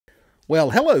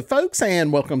Well, hello, folks,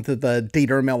 and welcome to the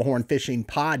Dieter Melhorn Fishing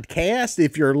Podcast.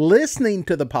 If you're listening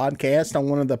to the podcast on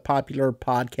one of the popular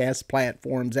podcast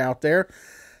platforms out there,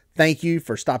 thank you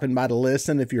for stopping by to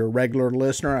listen. If you're a regular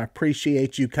listener, I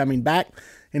appreciate you coming back.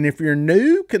 And if you're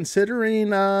new,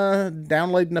 considering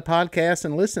downloading the podcast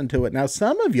and listening to it. Now,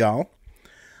 some of y'all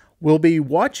will be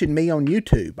watching me on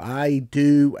YouTube. I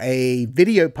do a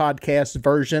video podcast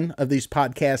version of these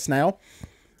podcasts now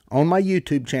on my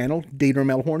YouTube channel, Dieter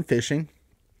Melhorn Fishing.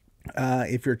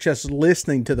 If you're just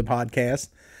listening to the podcast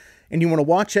and you want to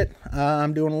watch it,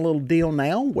 I'm doing a little deal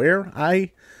now where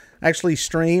I actually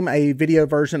stream a video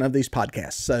version of these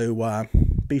podcasts. So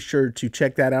be sure to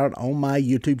check that out on my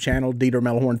YouTube channel, Dieter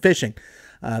Melhorn Fishing.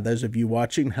 Those of you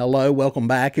watching, hello, welcome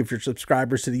back. If you're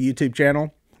subscribers to the YouTube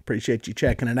channel, appreciate you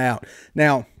checking it out.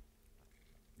 Now,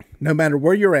 no matter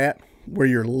where you're at, where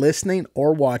you're listening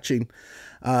or watching,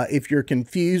 if you're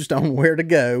confused on where to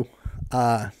go,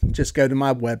 just go to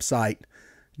my website,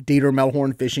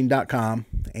 DieterMelhornFishing.com,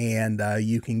 and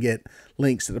you can get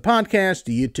links to the podcast,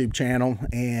 the YouTube channel,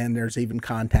 and there's even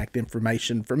contact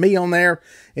information for me on there.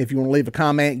 If you want to leave a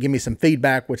comment, give me some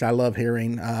feedback, which I love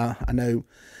hearing. I know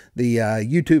the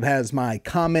YouTube has my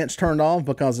comments turned off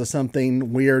because of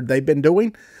something weird they've been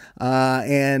doing.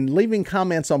 And leaving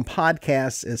comments on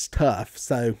podcasts is tough.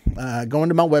 So going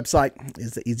to my website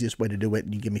is the easiest way to do it.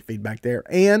 And you give me feedback there.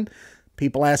 And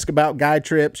people ask about guide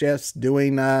trips. Yes,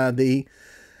 doing the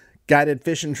guided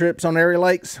fishing trips on area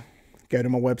lakes. Go to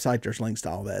my website. There's links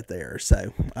to all that there.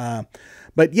 So,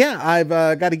 but yeah, I've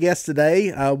got a guest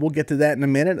today. We'll get to that in a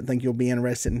minute. I think you'll be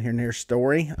interested in hearing her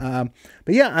story. But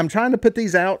yeah, I'm trying to put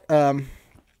these out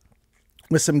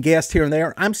with some guests here and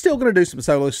there. I'm still going to do some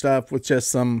solo stuff with just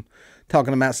some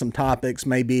talking about some topics,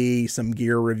 maybe some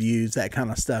gear reviews, that kind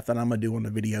of stuff that I'm going to do on the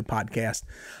video podcast.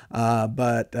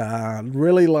 But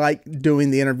really like doing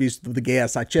the interviews with the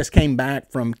guests. I just came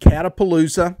back from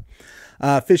Catapalooza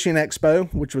Fishing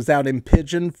Expo, which was out in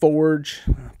Pigeon Forge,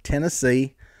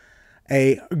 Tennessee.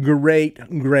 A great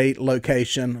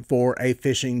location for a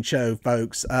fishing show,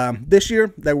 folks. This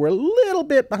year, they were a little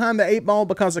bit behind the eight ball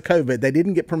because of COVID. They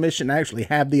didn't get permission to actually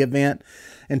have the event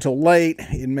until late.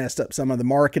 It messed up some of the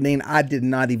marketing. I did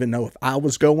not even know if I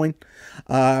was going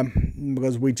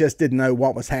because we just didn't know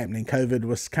what was happening. COVID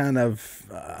was kind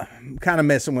of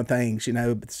messing with things. You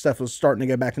know, stuff was starting to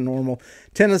go back to normal.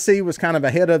 Tennessee was kind of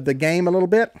ahead of the game a little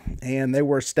bit, and they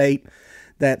were a state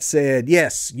that said,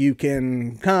 yes, you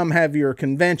can come have your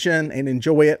convention and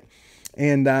enjoy it.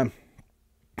 And the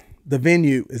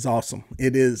venue is awesome.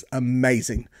 It is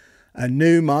amazing. A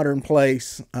new modern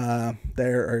place. There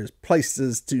are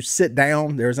places to sit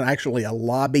down. There's actually a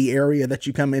lobby area that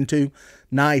you come into.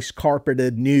 Nice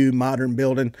carpeted, new modern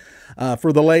building.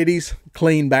 For the ladies,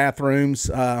 clean bathrooms.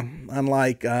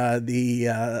 Unlike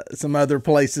some other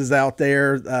places out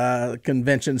there,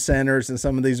 convention centers and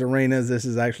some of these arenas, this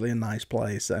is actually a nice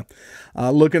place. So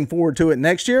looking forward to it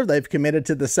next year. They've committed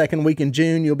to the second week in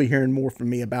June. You'll be hearing more from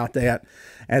me about that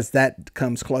as that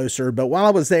comes closer. But while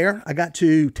I was there, I got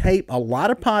to tape a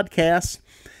lot of podcasts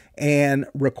and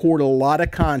record a lot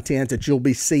of content that you'll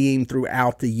be seeing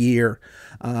throughout the year,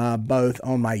 both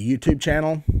on my YouTube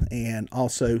channel and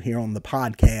also here on the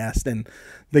podcast. And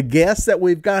the guest that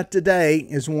we've got today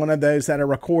is one of those that are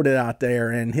recorded out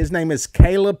there, and his name is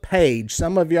Kaleb Page.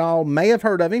 Some of y'all may have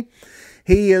heard of him.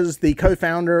 He is the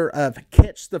co-founder of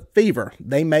Catch the Fever.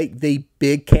 They make the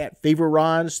big cat fever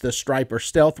rods, the striper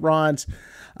stealth rods.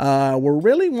 Were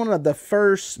really one of the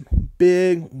first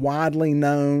big, widely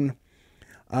known,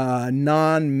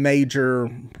 non-major,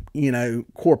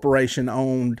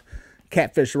 corporation-owned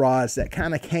catfish rods that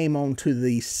kind of came onto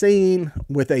the scene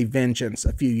with a vengeance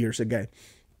a few years ago.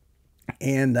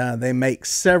 And they make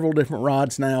several different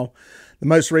rods now. The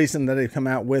most recent that they've come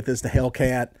out with is the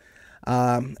Hellcat.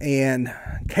 And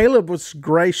Kaleb was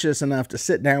gracious enough to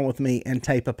sit down with me and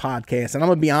tape a podcast. And I'm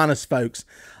going to be honest, folks,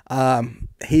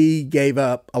 he gave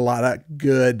up a lot of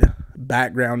good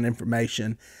background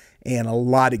information and a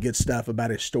lot of good stuff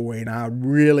about his story, and I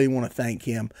really want to thank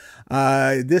him.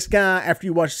 This guy, after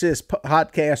you watch this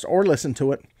podcast or listen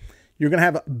to it, you're going to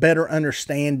have a better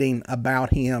understanding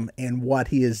about him and what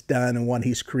he has done and what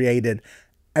he's created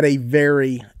at a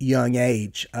very young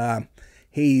age. I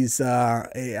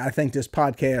think this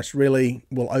podcast really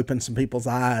will open some people's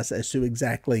eyes as to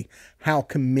exactly how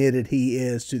committed he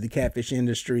is to the catfish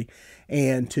industry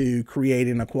and to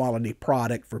creating a quality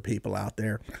product for people out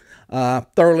there.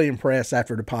 Thoroughly impressed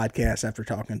after the podcast, after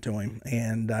talking to him.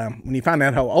 And when you find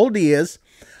out how old he is,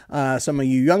 some of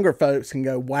you younger folks can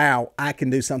go, wow, I can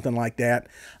do something like that.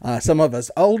 Some of us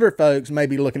older folks may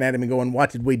be looking at him and going, what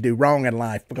did we do wrong in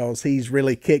life? Because he's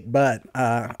really kicked butt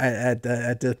at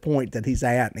the point that he's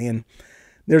at. And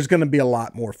there's going to be a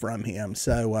lot more from him.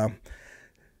 So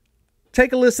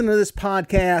take a listen to this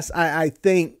podcast. I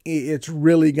think it's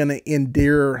really going to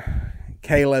endear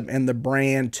Kaleb and the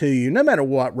brand to you, no matter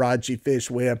what rod you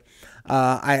fish with.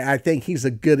 I think he's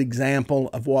a good example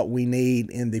of what we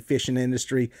need in the fishing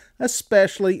industry,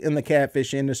 especially in the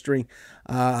catfish industry.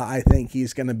 I think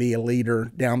he's going to be a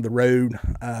leader down the road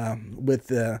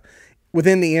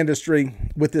within the industry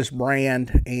with this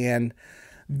brand, and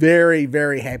very,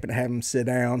 very happy to have him sit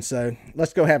down. So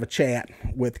let's go have a chat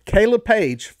with Kaleb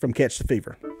Page from Catch the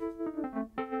Fever.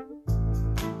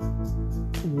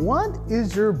 What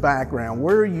is your background?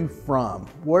 Where are you from?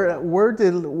 Where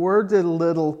did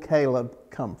little Kaleb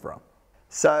come from?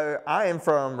 So I am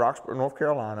from Roxborough, North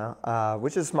Carolina,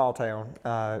 which is a small town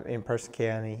in Preston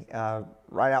County,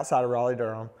 right outside of Raleigh,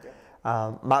 Durham.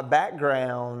 My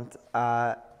background,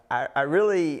 I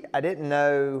didn't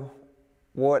know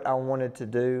what I wanted to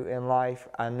do in life.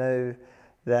 I knew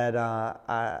that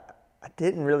I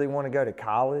didn't really want to go to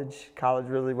college. College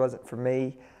really wasn't for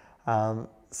me.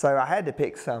 So I had to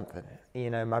pick something. You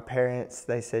know, my parents,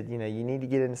 they said, you know, you need to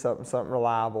get into something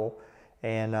reliable,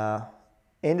 and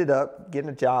ended up getting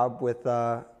a job with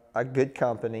a good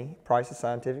company, Price of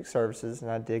Scientific Services, and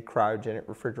I did cryogenic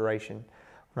refrigeration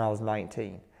when I was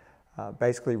 19.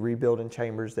 Basically rebuilding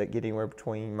chambers that get anywhere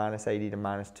between -80 to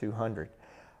 -200.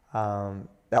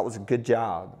 That was a good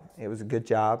job. It was a good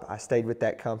job. I stayed with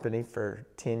that company for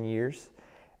 10 years,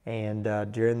 and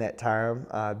during that time,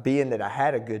 being that I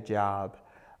had a good job,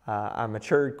 I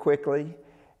matured quickly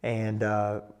and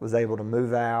was able to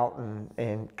move out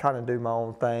and kind of do my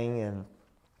own thing,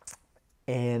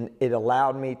 and it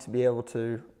allowed me to be able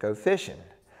to go fishing.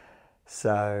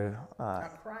 So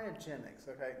cryogenics,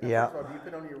 okay. Now, yeah. First of all, you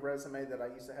put on your resume that I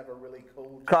used to have a really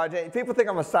cool job. Cryogenics. People think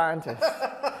I'm a scientist.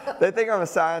 They think I'm a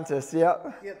scientist.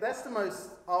 Yep. Yeah, that's the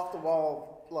most off the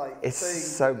wall It's thing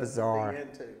so bizarre.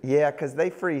 Yeah, because they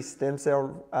freeze stem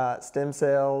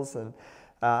cells, and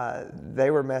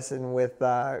they were messing with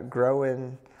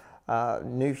growing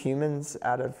new humans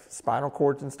out of spinal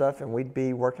cords and stuff, and we'd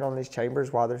be working on these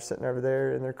chambers while they're sitting over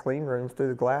there in their clean rooms through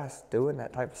the glass doing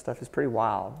that type of stuff. It's pretty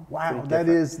wild. Wow,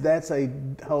 that's a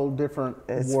whole different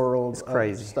world. It's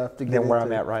crazy of stuff to get than where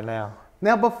into. I'm at right now.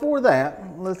 Now, before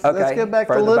that, let's go back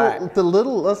to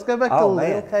let's go back to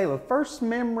little Kaleb. First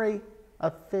memory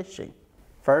of fishing.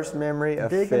 First memory of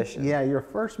fishing. Yeah, your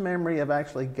first memory of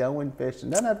actually going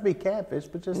fishing. Doesn't have to be catfish,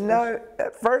 but just no.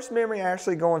 First memory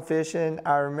actually going fishing.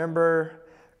 I remember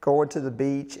going to the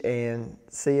beach and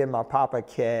seeing my papa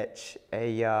catch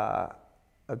a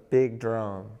big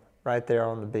drum right there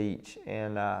on the beach,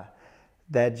 and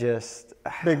that just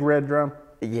big red drum.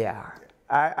 Yeah.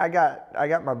 I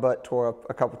got my butt tore up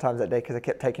a couple times that day because I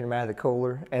kept taking him out of the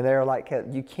cooler, and they were like,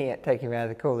 "You can't take him out of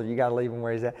the cooler. You got to leave him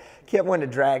where he's at." Kept wanting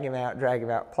to drag him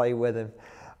out, play with him.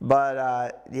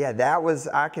 But yeah, that was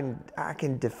I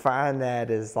can define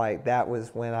that as like that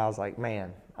was when I was like,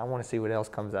 man, I want to see what else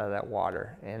comes out of that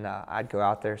water, and I'd go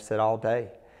out there, sit all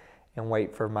day, and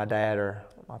wait for my dad or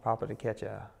my papa to catch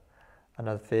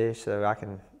another fish so I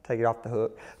can take it off the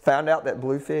hook. Found out that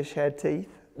bluefish had teeth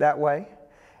that way,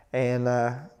 and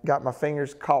got my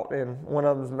fingers caught in one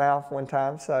of them's mouth one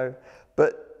time. So,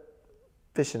 but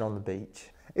fishing on the beach.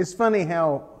 It's funny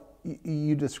how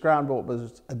you described what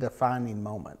was a defining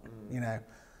moment. You know,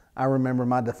 I remember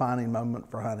my defining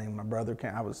moment for hunting. My brother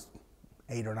came, I was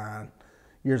 8 or 9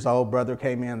 years old. Brother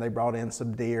came in, they brought in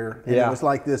some deer. And it was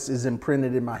like this is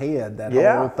imprinted in my head, that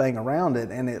whole thing around it.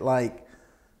 And it like,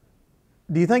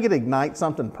 do you think it ignites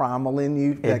something primal in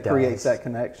you that creates that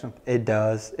connection? It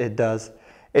does. It does.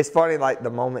 It's funny, like the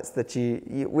moments that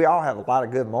we all have a lot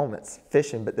of good moments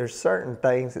fishing, but there's certain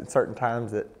things at certain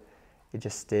times that it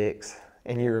just sticks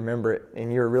and you remember it,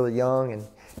 and you're really young and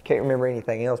can't remember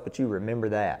anything else, but you remember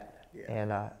that.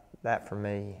 And that for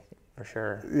me, for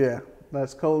sure. Yeah,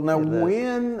 that's cool. Now,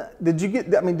 when did you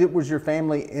get, I mean, was your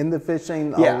family in the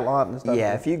fishing a lot and stuff?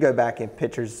 Yeah, if you go back in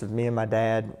pictures of me and my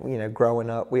dad, you know, growing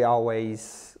up, we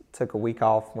always took a week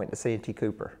off, went to C&T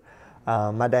Cooper.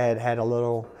 My dad had a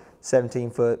little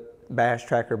 17-foot bass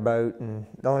tracker boat, and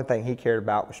the only thing he cared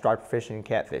about was striper fishing and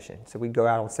catfishing. So we'd go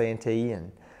out on C&T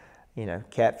and, you know,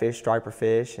 catfish, striper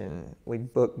fish, and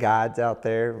we'd book guides out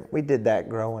there. We did that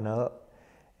growing up.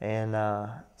 And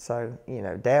so, you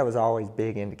know, Dad was always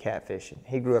big into catfishing.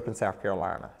 He grew up in South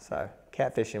Carolina, so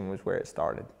catfishing was where it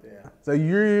started. Yeah. So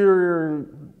your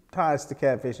ties to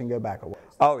catfishing go back a ways.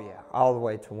 Oh yeah, all the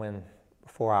way to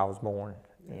before I was born,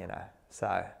 you know.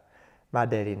 So my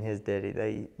daddy and his daddy,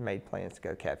 they made plans to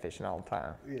go catfishing all the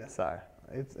time. Yeah. So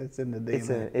it's in the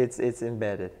DNA. It's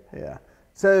embedded. Yeah.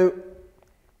 So,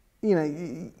 you know,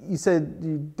 you said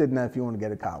you didn't know if you want to go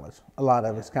to college. A lot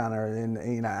of us kind of,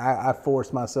 and you know, I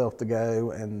forced myself to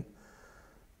go and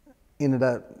ended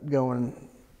up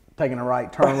taking a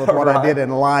right turn with what I did in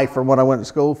life or what I went to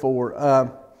school for.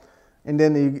 And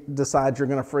then you decide you're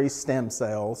going to freeze stem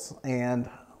cells. And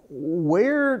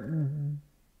where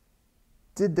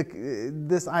did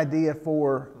this idea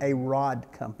for a rod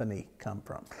company come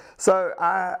from? So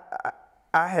I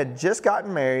had just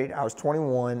gotten married. I was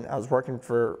 21. I was working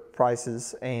for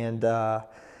Price's, and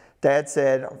Dad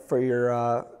said, for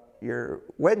your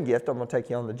wedding gift, I'm going to take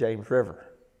you on the James River.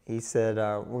 He said,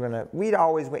 we'd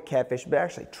always went catfishing, but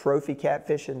actually trophy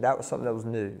catfishing, that was something that was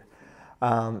new.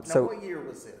 Now, what year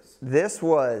was this? This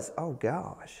was, oh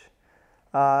gosh.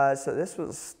 So this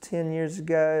was 10 years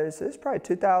ago. So this is probably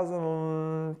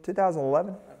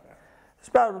 2011. Okay. It's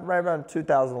about right around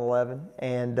 2011.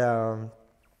 And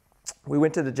we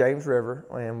went to the James River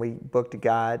and we booked a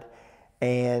guide.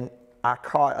 And I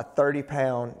caught a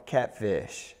 30-pound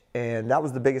catfish. And that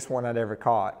was the biggest one I'd ever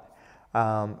caught.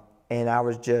 And I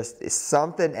was it's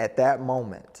something at that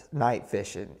moment, night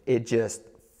fishing, it just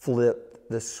flipped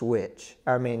the switch.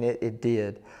 I mean, it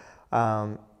did.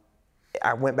 I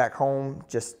went back home,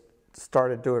 just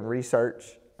started doing research.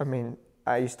 I mean,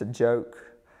 I used to joke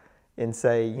and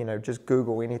say, you know, just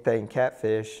Google anything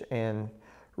catfish and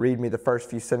read me the first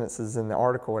few sentences in the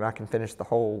article and I can finish the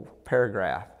whole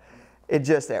paragraph. It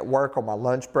just at work on my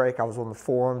lunch break, I was on the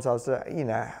forums. I was, you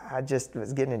know, I just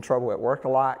was getting in trouble at work a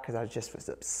lot because I just was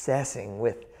obsessing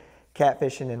with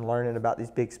catfishing and learning about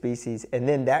these big species. And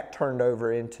then that turned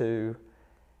over into,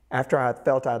 after I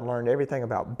felt I'd learned everything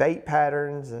about bait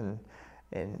patterns and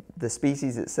the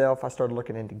species itself, I started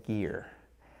looking into gear.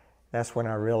 That's when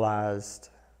I realized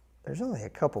there's only a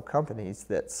couple companies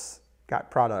that's got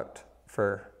product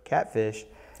for catfish.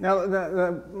 Now,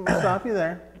 I'll stop you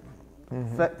there.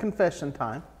 Confession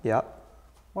time. Yep.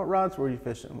 What rods were you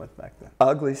fishing with back then?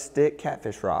 Ugly stick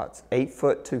catfish rods,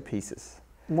 8-foot, 2 pieces.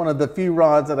 One of the few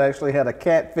rods that actually had a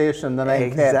catfish and the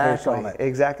name catfish on it.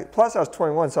 Exactly. Plus, I was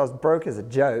 21, so I was broke as a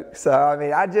joke. So I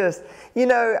mean, I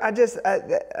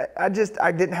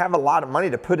didn't have a lot of money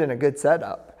to put in a good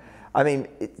setup. I mean,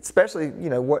 especially, you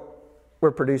know, what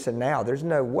we're producing now. There's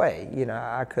no way, you know,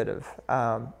 I could have.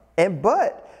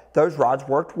 But those rods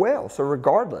worked well. So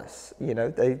regardless, you know,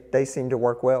 they seemed to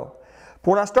work well.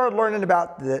 But when I started learning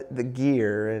about the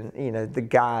gear and, you know, the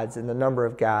guides and the number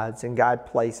of guides and guide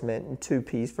placement and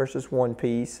 2-piece versus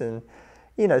 1-piece and,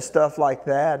 you know, stuff like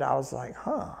that, I was like,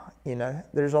 you know,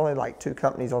 there's only like 2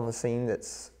 companies on the scene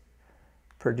that's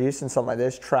producing something like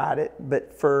this, tried it.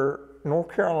 But for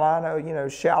North Carolina, you know,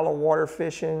 shallow water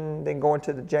fishing, then going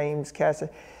to the James casting,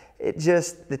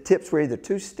 the tips were either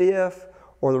too stiff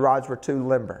or the rods were too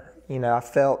limber. You know, I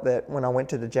felt that when I went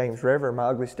to the James River, my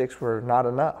ugly sticks were not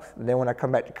enough. And then when I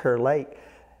come back to Kerr Lake,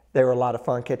 they were a lot of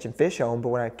fun catching fish on, but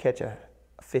when I catch a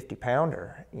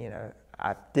 50-pounder, you know,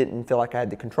 I didn't feel like I had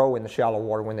the control in the shallow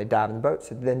water when they dive in the boat.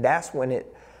 So then that's when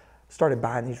it started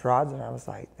buying these rods, and I was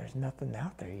like, there's nothing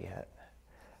out there yet.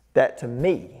 That, to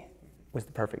me, was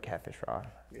the perfect catfish rod.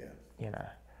 Yeah. You know.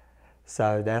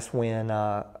 So that's when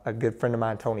a good friend of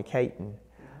mine, Tony Caton,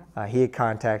 he had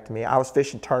contacted me. I was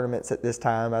fishing tournaments at this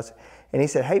time, and he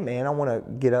said, hey man, I want to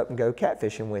get up and go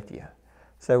catfishing with you.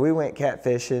 So we went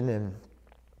catfishing, and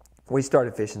we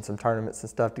started fishing some tournaments and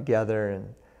stuff together,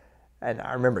 and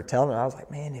I remember telling him, I was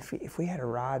like, man, if we had a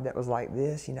rod that was like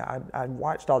this, you know, I'd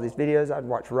watched all these videos, I'd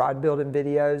watched rod building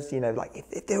videos, you know, like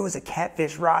if there was a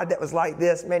catfish rod that was like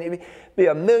this, man, it'd be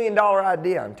 $1 million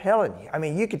idea, I'm telling you. I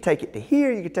mean, you could take it to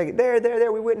here, you could take it there,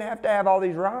 we wouldn't have to have all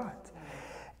these rods.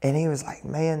 And he was like,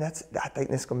 man, I think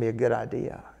this is going to be a good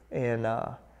idea. And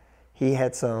he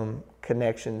had some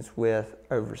connections with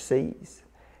overseas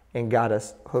and got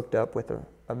us hooked up with a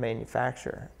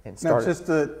manufacturer and started. Now, just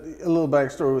a little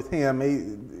backstory with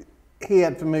him. He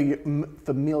had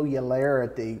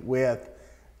familiarity with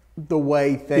the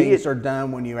way things are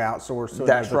done when you outsource to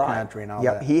another country and all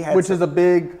that. Which is a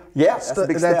big, that's a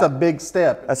big step. That's a big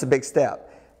step. That's a big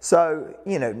step. So,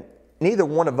 you know, neither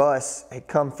one of us had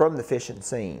come from the fishing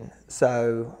scene.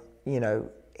 So, you know,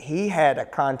 he had a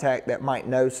contact that might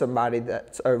know somebody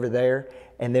that's over there.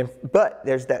 And then, but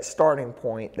there's that starting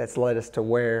point that's led us to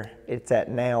where it's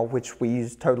at now, which we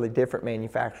use totally different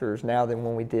manufacturers now than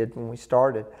when we did when we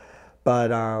started. But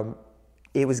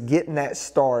it was getting that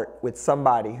start with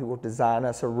somebody who will design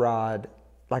us a rod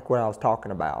like what I was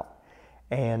talking about.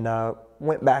 And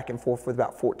went back and forth with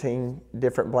about 14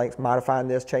 different blanks, modifying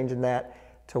this, changing that,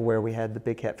 to where we had the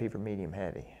Big Cat Fever medium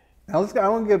heavy. Now I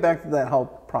want to go back to that whole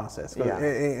process. Yeah.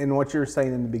 And what you were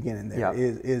saying in the beginning there Yeah.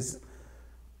 is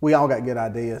we all got good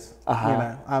ideas. Uh-huh. You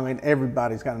know, I mean,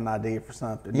 everybody's got an idea for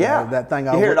something. Yeah. You know, that thing.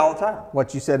 You hear it all the time.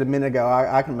 What you said a minute ago,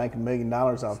 I can make $1 million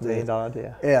off this. $1 million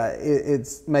idea. Yeah,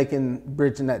 it's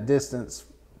bridging that distance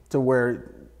to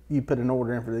where you put an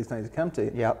order in for these things to come to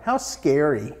you. Yep. How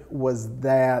scary was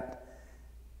that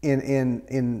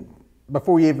in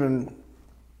before you even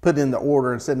put in the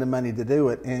order and send the money to do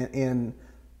it, and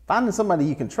finding somebody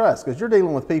you can trust, because you're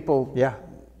dealing with people. Yeah.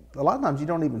 A lot of times you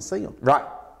don't even see them. Right.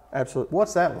 Absolutely.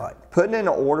 What's that like? Putting in an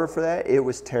order for that, it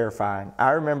was terrifying.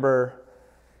 I remember,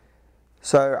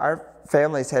 so our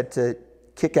families had to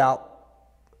kick out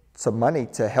some money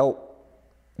to help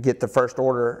get the first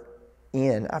order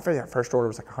in. I forget, that first order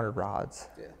was like 100 rods.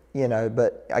 Yeah. You know,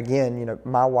 but again, you know,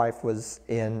 my wife was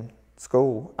in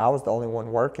school. I was the only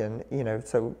one working, you know,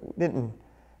 so we didn't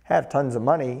have tons of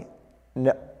money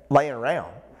laying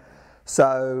around.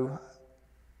 So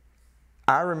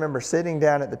I remember sitting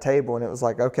down at the table, and it was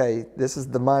like, okay, this is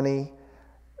the money.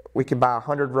 We can buy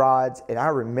 100 rods. And I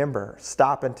remember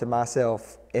stopping to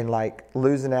myself and like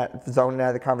zoning out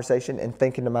of the conversation and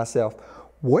thinking to myself,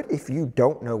 what if you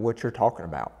don't know what you're talking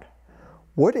about?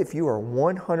 What if you are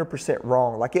 100%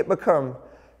 wrong? Like, it become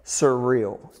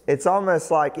surreal. It's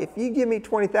almost like, if you give me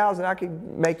 20,000, I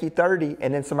could make you 30,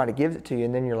 and then somebody gives it to you,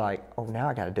 and then you're like, oh, now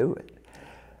I got to do it.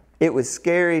 It was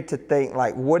scary to think,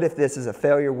 like, what if this is a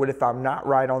failure? What if I'm not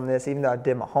right on this? Even though I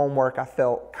did my homework, I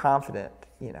felt confident,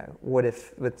 you know, what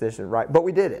if this is right? But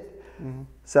we did it. Mm-hmm.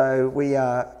 So we...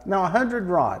 Now, 100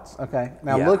 rods, okay.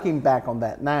 Now, yeah. Looking back on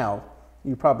that now,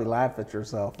 you probably laugh at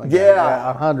yourself. Like, yeah.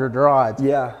 100 rods.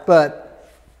 Yeah. But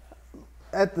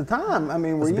at the time, I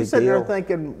mean, were you sitting there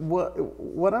thinking,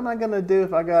 what am I going to do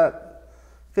if I got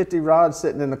 50 rods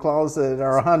sitting in the closet,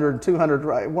 or 100,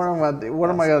 200, what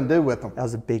am I going to do with them? That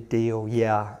was a big deal,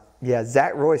 yeah. Yeah,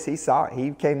 Zakk Royce, he saw it.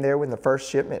 He came there when the first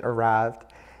shipment arrived,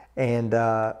 and,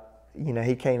 you know,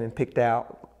 he came and picked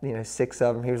out, you know, 6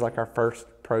 of them. He was like our first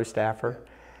pro staffer,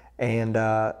 and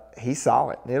he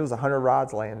saw it. It was 100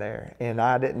 rods laying there, and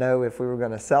I didn't know if we were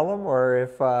going to sell them or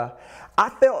if, I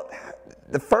felt,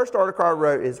 the first article I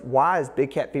wrote is, why is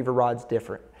Big Cat Fever rods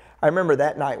different? I remember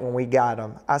that night when we got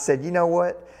them, I said, you know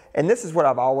what? And this is what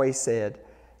I've always said.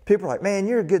 People are like, man,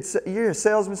 you're a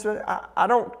salesman.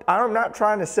 I'm not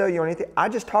trying to sell you anything. I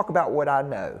just talk about what I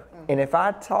know. And if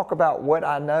I talk about what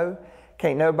I know,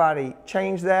 can't nobody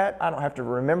change that. I don't have to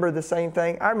remember the same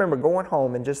thing. I remember going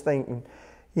home and just thinking,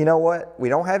 you know what? We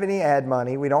don't have any ad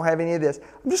money. We don't have any of this.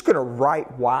 I'm just going to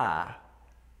write why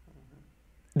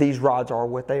these rods are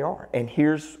what they are. And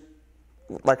here's,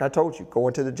 like I told you,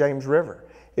 going to the James River.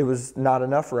 It was not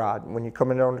enough rod. When you come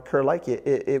in on the Kerr Lake,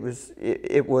 it was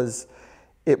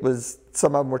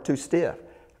some of them were too stiff.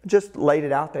 Just laid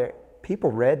it out there.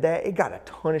 People read that. It got a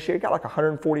ton of shares. It got like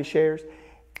 140 shares,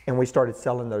 and we started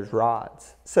selling those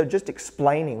rods. So just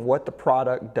explaining what the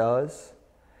product does,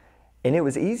 and it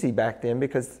was easy back then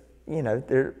because, you know,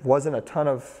 there wasn't a ton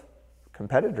of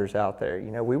competitors out there.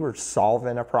 You know, we were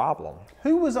solving a problem.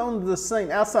 Who was on the scene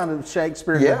outside of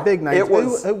Shakespeare and Yeah, the big names?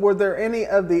 Were there any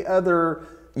of the other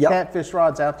Yep. Catfish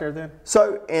rods out there then?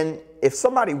 So, and if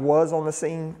somebody was on the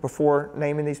scene before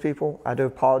naming these people, I do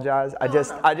apologize. I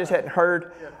just hadn't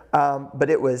heard. But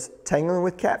it was Tangling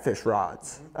with Catfish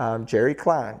rods. Jerry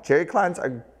Klein. Jerry Klein's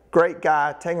a great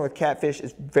guy. Tangling with Catfish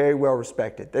is very well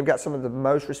respected. They've got some of the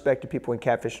most respected people in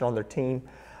catfishing on their team.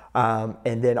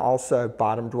 And then also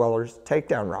Bottom Dwellers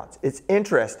takedown rods. It's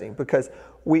interesting because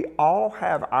we all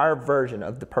have our version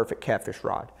of the perfect catfish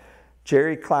rod.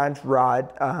 Jerry Klein's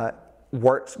rod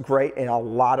works great in a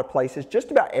lot of places,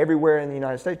 just about everywhere in the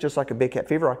United States, just like a Big Cat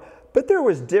Fever rod. But there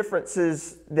was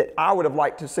differences that I would have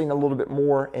liked to have seen a little bit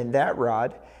more in that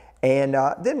rod. And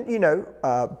then, you know,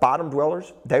 Bottom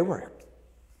Dwellers, they were a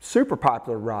super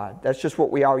popular rod. That's just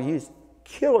what we all used.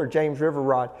 Killer James River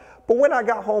rod. But when I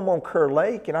got home on Kerr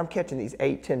Lake and I'm catching these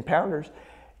 8, 10 pounders,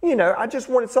 you know, I just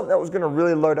wanted something that was going to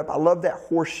really load up. I love that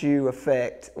horseshoe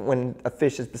effect when a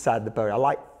fish is beside the boat. I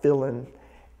like feeling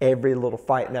every little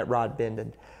fight in that rod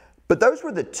bending. But those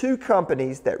were the two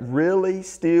companies that really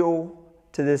still,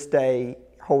 to this day,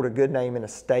 hold a good name and a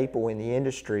staple in the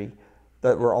industry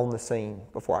that were on the scene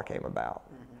before I came about.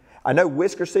 Mm-hmm. I know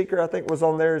Whisker Seeker, I think, was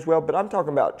on there as well, but I'm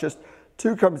talking about just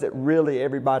two companies that really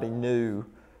everybody knew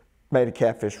made a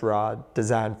catfish rod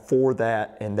designed for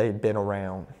that, and they'd been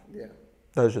around. Yeah.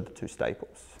 Those are the two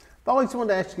staples. I always wanted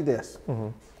to ask you this. Mm-hmm.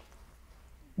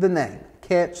 The name,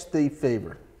 Catch the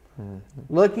Fever.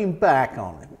 Looking back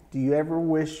on it, do you ever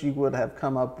wish you would have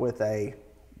come up with a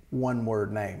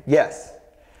one-word name? Yes.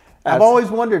 I've always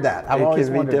wondered that. It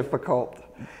can be difficult.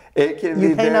 It can be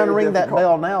You can't very unring that difficult.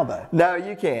 bell now, though. No,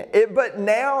 you can't. But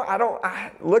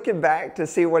now looking back to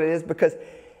see what it is, because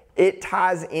it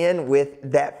ties in with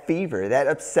that fever, that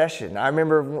obsession. I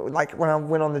remember like when I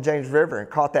went on the James River and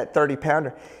caught that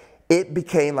 30-pounder, it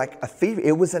became like a fever.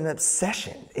 It was an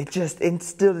obsession. And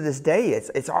still to this day,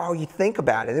 it's all you think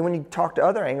about. And then when you talk to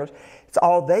other anglers, it's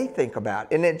all they think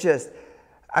about. And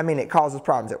it causes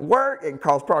problems at work. It can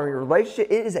cause problems in your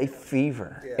relationship. It is a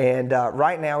fever. Yeah. And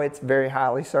right now it's very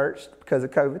highly searched because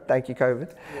of COVID. Thank you,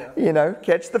 COVID. Yeah.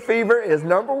 Catch the fever is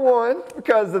 #1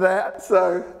 because of that.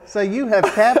 So you have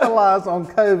capitalized on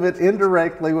COVID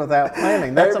indirectly without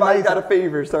planning. That's everybody's amazing. got a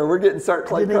fever, so we're getting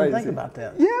searched like crazy. I didn't even think about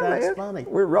that. Yeah, That's funny.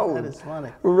 We're rolling. That is funny.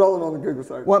 We're rolling on the Google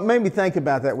search. What made me think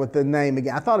about that with the name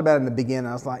again, I thought about it in the beginning.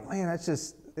 I was like, man,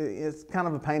 it's kind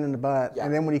of a pain in the butt. Yeah.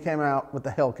 And then when you came out with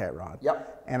the Hellcat rod,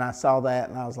 yep. and I saw that,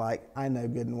 and I was like, I know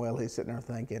good and well he's sitting there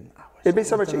thinking, I wish it'd be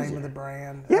so much the easier. Name of the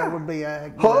brand. Yeah. That would be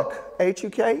a Hook,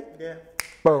 H-U-K. Yeah.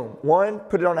 Boom. One,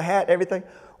 put it on a hat, everything.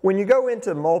 When you go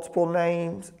into multiple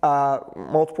names,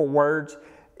 multiple words,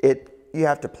 you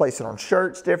have to place it on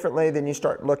shirts differently. Then you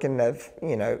start looking at,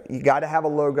 you got to have a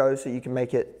logo so you can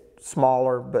make it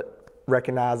smaller but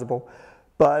recognizable.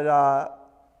 But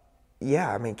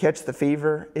yeah, Catch the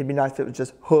Fever. It'd be nice if it was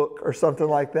just Hook or something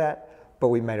like that, but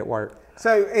we made it work.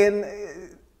 So, and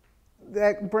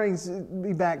that brings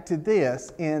me back to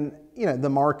this. In the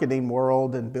marketing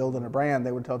world and building a brand,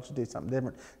 they would tell you to do something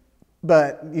different.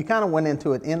 But you kind of went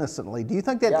into it innocently. Do you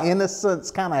think that innocence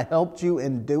kind of helped you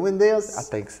in doing this? I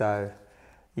think so.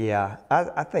 Yeah,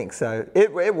 I think so.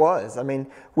 It was.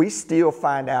 We still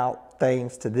find out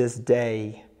things to this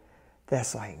day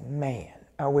that's like, man,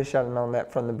 I wish I'd known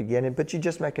that from the beginning. But you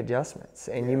just make adjustments,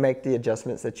 and you make the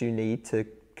adjustments that you need to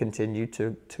continue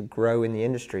to grow in the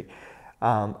industry.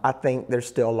 I think there's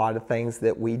still a lot of things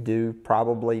that we do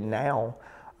probably now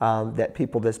that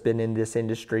people that's been in this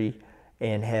industry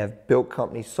and have built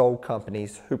companies, sold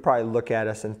companies, who probably look at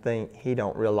us and think, he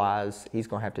don't realize he's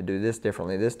going to have to do this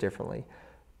differently.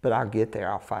 But I'll get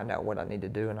there. I'll find out what I need to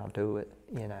do, and I'll do it,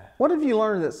 What have you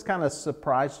learned that's kind of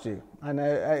surprised you? I know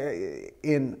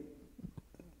in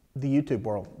the YouTube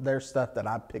world, there's stuff that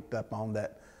I picked up on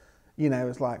that,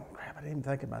 it's like, crap, I didn't even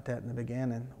think about that in the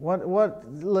beginning. What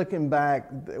looking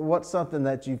back, what's something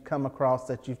that you've come across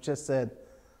that you've just said,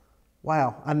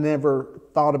 wow, I never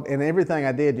thought of, and everything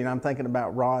I did, I'm thinking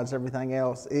about rods, everything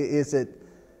else. Is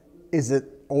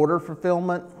it order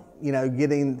fulfillment?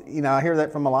 Getting, I hear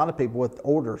that from a lot of people with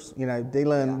orders,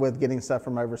 dealing with getting stuff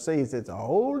from overseas. It's a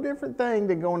whole different thing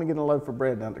than going to get a loaf of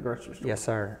bread down at the grocery store. Yes,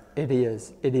 sir. It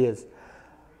is.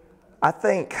 I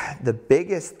think the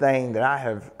biggest thing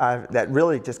that that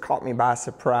really just caught me by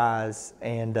surprise,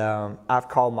 and I've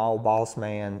called my old boss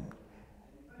man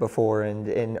before,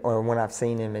 or when I've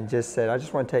seen him, and just said, I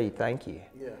just want to tell you thank you.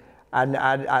 Yeah.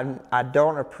 I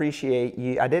don't appreciate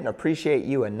you. I didn't appreciate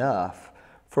you enough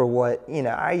for what,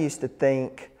 I used to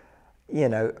think,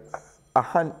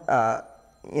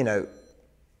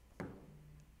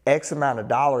 X amount of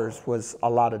dollars was a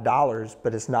lot of dollars,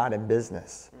 but it's not in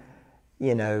business.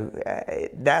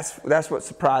 That's what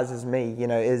surprises me,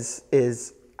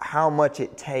 is how much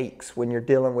it takes when you're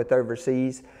dealing with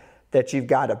overseas, that you've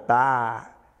got to buy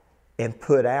and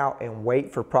put out and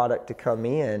wait for product to come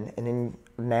in. And then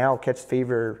now Catch the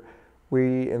Fever,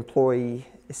 we employ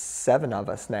 7 of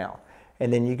us now.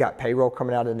 And then you got payroll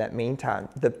coming out in that meantime.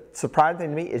 The surprising thing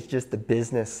to me is just the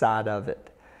business side of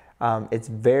it. It's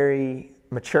very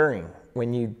maturing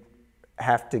when you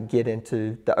have to get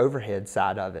into the overhead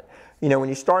side of it. When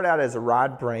you start out as a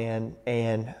rod brand,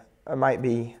 and I might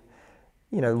be,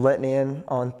 letting in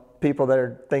on people that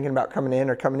are thinking about coming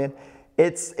in,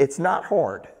 it's not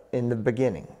hard in the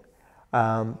beginning.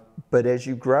 But as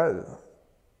you grow,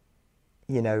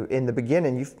 in the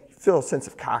beginning, you feel a sense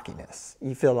of cockiness.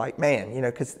 You feel like, man,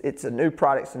 because it's a new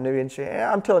product, it's a new industry.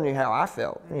 I'm telling you how I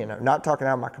felt, not talking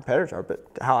how my competitors are, but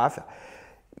how I felt.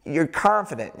 You're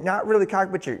confident, not really cocky,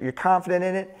 but you're confident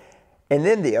in it. And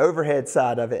then the overhead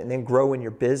side of it, and then growing your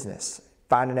business,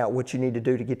 finding out what you need to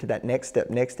do to get to that next step.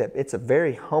 It's a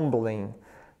very humbling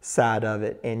side of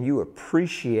it, and you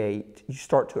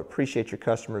start to appreciate your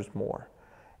customers more.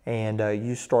 And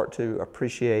you start to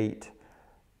appreciate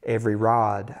every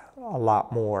rod a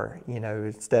lot more,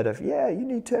 instead of, you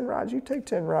need 10 rods, you take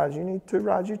 10 rods, you need 2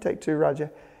 rods, you take 2 rods.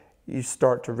 You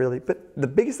start to really, but the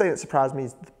biggest thing that surprised me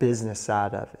is the business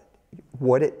side of it.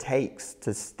 What it takes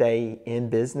to stay in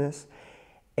business,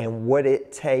 and what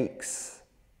it takes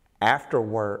after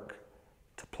work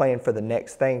to plan for the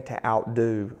next thing to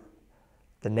outdo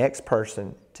the next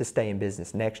person to stay in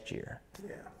business next year.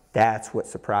 Yeah. That's what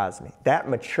surprised me. That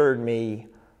matured me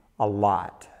a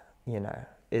lot, you know,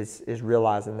 is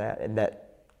realizing that, and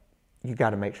that you got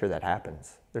to make sure that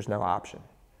happens. There's no option.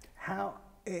 How,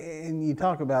 and you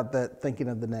talk about that, thinking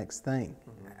of the next thing.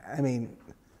 I mean,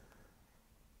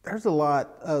 there's a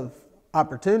lot of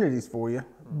opportunities for you,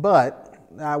 but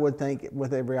I would think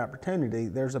with every opportunity,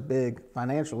 there's a big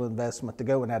financial investment to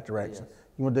go in that direction. Yes.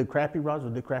 You want to do crappy rods,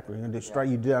 we'll do crappy. You're going to do stripe,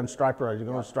 you do on striper rods,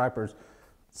 you're going to stripers.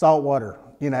 Saltwater,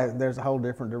 you know, there's a whole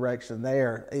different direction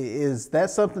there. Is that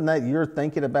something that you're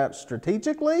thinking about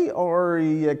strategically, or are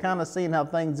you kind of seeing how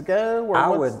things go? Or I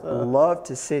would love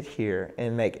to sit here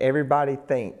and make everybody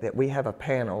think that we have a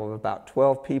panel of about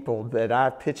 12 people that I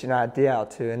pitch an idea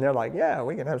out to, and they're like, yeah,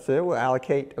 we can have to, we'll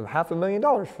allocate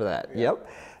 $500,000 for that. Yeah. Yep,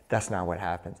 that's not what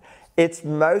happens. It's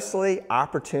mostly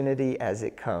opportunity as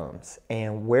it comes,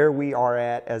 and where we are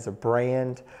at as a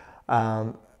brand,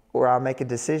 or I'll make a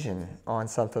decision on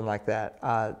something like that.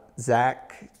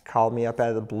 Zakk called me up out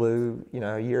of the blue, you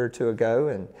know, a year or two ago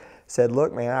and said,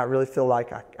 look, man, I really feel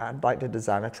like I'd like to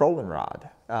design a trolling rod,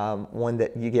 one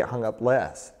that you get hung up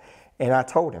less. And I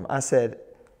told him, I said,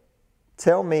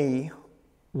 tell me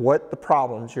what the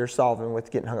problems you're solving with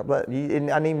getting hung up less.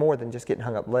 I need more than just getting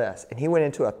hung up less. And he went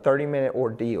into a 30-minute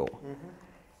ordeal. Mm-hmm.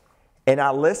 And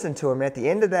I listened to him. And at the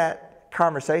end of that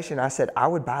conversation, I said, I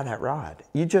would buy that rod.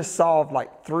 You just solved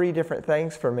like 3 different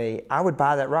things for me. I would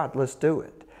buy that rod. Let's do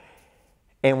it.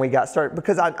 And we got started,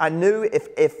 because I knew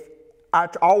if I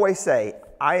always say,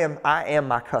 I am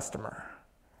my customer.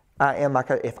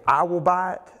 If I will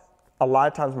buy it, a lot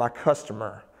of times my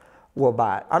customer will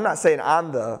buy it. I'm not saying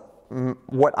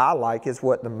what I like is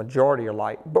what the majority are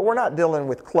like, but we're not dealing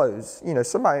with clothes. You know,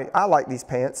 I like these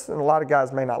pants, and a lot of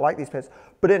guys may not like these pants,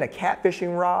 but in a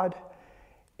catfishing rod,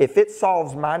 if it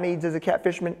solves my needs as a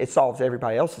catfisherman, it solves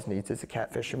everybody else's needs as a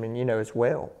catfisherman, you know, as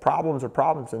well. Problems are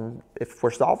problems, and if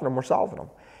we're solving them, we're solving them.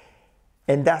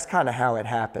 And that's kind of how it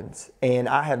happens. And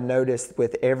I have noticed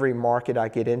with every market I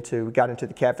get into, we got into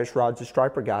the catfish rods, the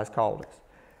striper guys called us.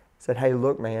 Said, hey,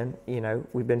 look, man, you know,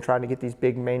 we've been trying to get these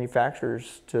big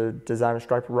manufacturers to design a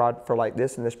striper rod for like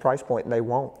this and this price point, and they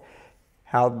won't.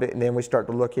 And then we start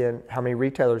to look in how many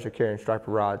retailers are carrying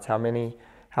striper rods,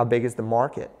 how big is the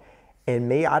market? And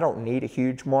me, I don't need a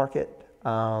huge market.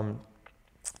 The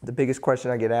biggest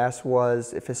question I get asked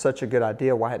was, if it's such a good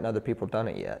idea, why hadn't other people done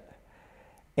it yet?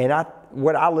 And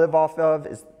what I live off of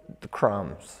is the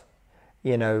crumbs.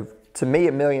 You know, to me,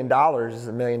 $1 million is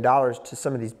 $1 million. To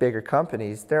some of these bigger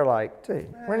companies, they're like,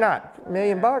 dude, we're not $1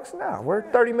 million bucks. No, we're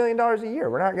 $30 million a year.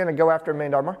 We're not going to go after $1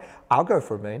 million market. I'll go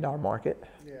for $1 million market.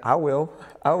 Yeah. I will.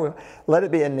 Let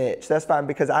it be a niche. That's fine,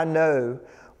 because I know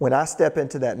when I step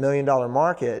into that $1 million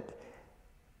market,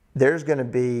 there's going to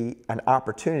be an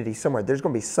opportunity somewhere. There's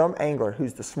going to be some angler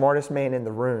who's the smartest man in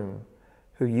the room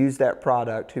who used that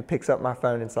product, who picks up my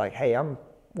phone and it's like, hey, I'm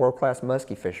world-class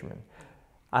muskie fisherman.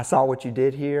 I saw what you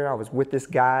did here. I was with this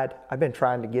guide. I've been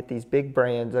trying to get these big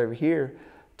brands over here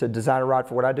to design a rod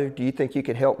for what I do. Do you think you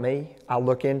could help me? I'll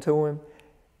look into them.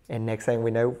 And next thing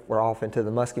we know, we're off into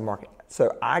the muskie market.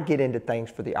 So I get into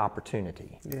things for the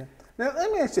opportunity. Yeah. Now,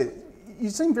 let me ask you, you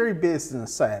seem very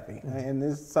business savvy, and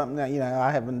this is something that, you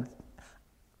know,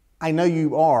 I know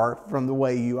you are from the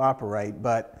way you operate,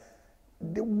 but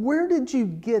where did you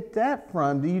get that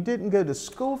from? You didn't go to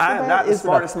school for that? I am not the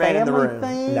smartest man in the room.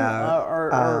 Thing? No.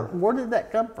 Or where did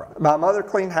that come from? My mother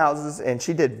cleaned houses, and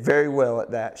she did very well at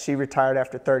that. She retired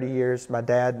after 30 years. My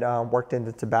dad worked in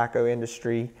the tobacco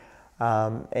industry,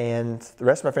 and the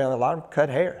rest of my family, a lot of them cut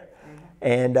hair.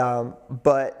 Mm-hmm. And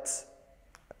but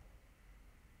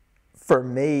for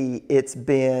me, it's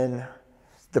been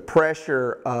the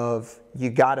pressure of you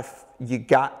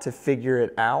got to figure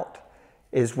it out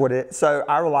is what it. So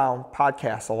I rely on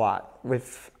podcasts a lot.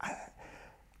 With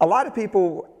a lot of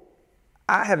people,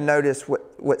 I have noticed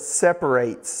what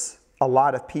separates a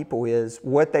lot of people is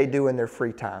what they do in their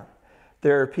free time.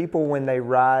 There are people, when they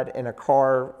ride in a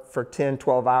car for 10,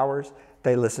 12 hours,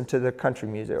 they listen to the country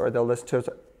music, or they'll listen to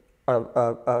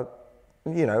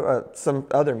some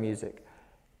other music.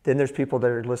 Then there's people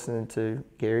that are listening to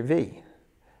Gary Vee.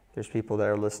 There's people that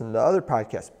are listening to other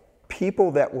podcasts. People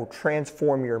that will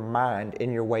transform your mind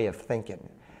and your way of thinking.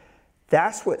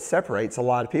 That's what separates a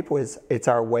lot of people, is it's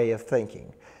our way of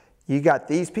thinking. You got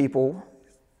these people,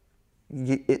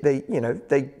 they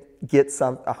get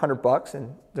 $100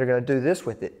 and they're going to do this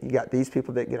with it. You got these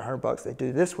people that get $100, they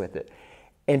do this with it.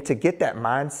 And to get that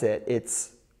mindset,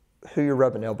 it's who you're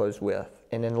rubbing elbows with.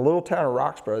 And in the little town of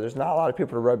Roxborough, there's not a lot of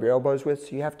people to rub your elbows with,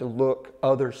 so you have to look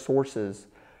other sources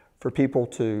for people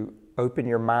to open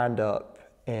your mind up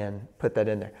and put that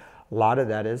in there. A lot of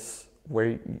that is where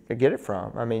you get it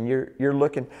from. I mean, you're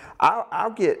looking.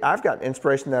 I've got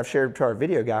inspiration that I've shared to our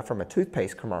video guy from a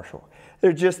toothpaste commercial.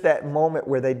 There's just that moment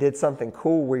where they did something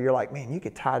cool where you're like, man, you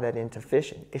could tie that into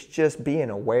fishing. It's just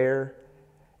being aware,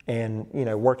 and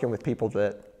working with people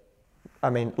that, I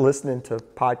mean, listening to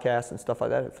podcasts and stuff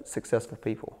like that of successful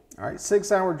people. All right,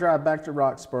 6-hour drive back to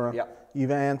Roxborough. Yep.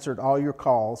 You've answered all your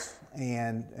calls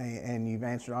and you've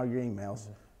answered all your emails.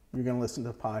 You're going to listen to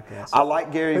the podcast. I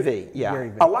like Gary V. Yeah. Gary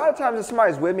V. A lot of times if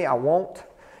somebody's with me, I won't.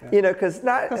 Because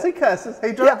he cusses.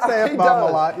 He drops the F-bomb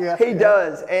a lot. Yeah. He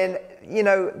does. And,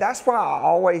 that's why I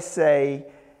always say,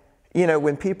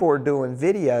 when people are doing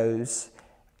videos,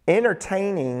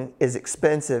 entertaining is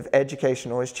expensive,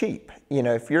 educational is cheap.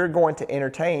 If you're going to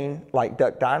entertain like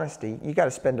Duck Dynasty, you got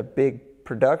to spend a big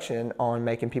production on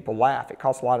making people laugh. It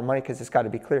costs a lot of money because it's got to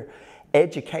be clear.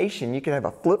 Education, you can have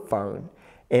a flip phone,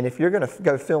 and if you're going to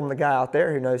go film the guy out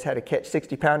there who knows how to catch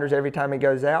 60-pounders every time he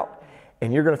goes out,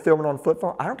 and you're going to film it on a flip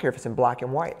phone, I don't care if it's in black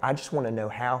and white. I just want to know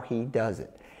how he does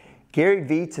it. Gary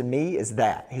V to me is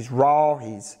that. He's raw.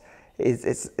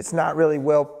 It's not really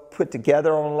well put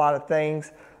together on a lot of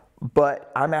things,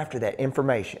 but I'm after that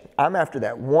information. I'm after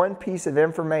that one piece of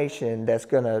information that's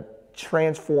going to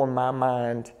transform my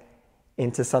mind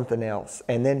into something else.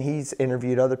 And then he's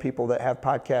interviewed other people that have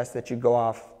podcasts that you go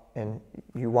off and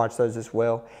you watch those as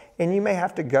well. And you may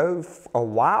have to go a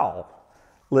while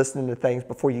listening to things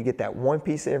before you get that one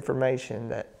piece of information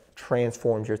that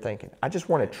transforms your thinking. I just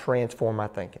want to transform my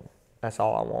thinking. That's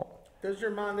all I want. Does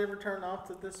your mind ever turn off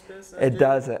to this business? It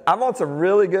doesn't. I'm on some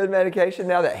really good medication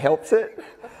now that helps it.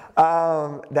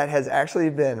 That has actually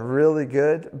been really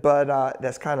good, but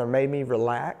that's kind of made me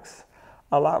relax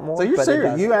a lot more. So you're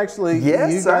serious? You actually,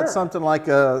 yes, got something like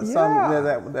something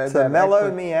that mellow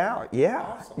actually... me out. Yeah,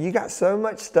 awesome. You got so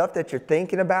much stuff that you're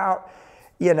thinking about.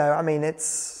 I mean,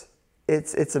 it's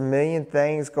a million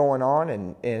things going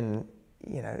on, and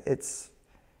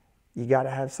you got to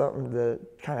have something to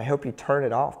kind of help you turn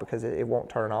it off, because it won't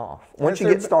turn off once you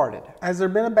get started. Has there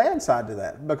been a bad side to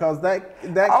that? Because that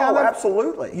kind of...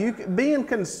 absolutely. Being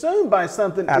consumed by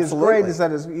something is great, is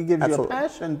that it gives you a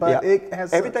passion, but it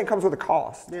has... Everything comes with a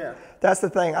cost. Yeah. That's the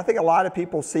thing. I think a lot of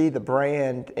people see the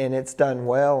brand and it's done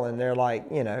well, and they're like,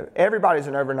 everybody's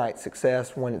an overnight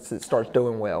success when it starts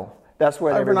doing well. That's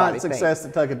what everybody thinks. Overnight success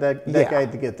that took a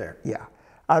decade to get there. Yeah.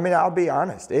 I mean, I'll be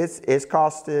honest. It's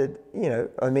costed,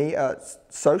 me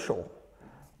social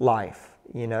life.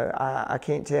 I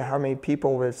can't tell you how many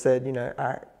people have said,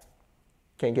 I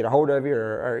can't get a hold of you,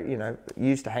 or you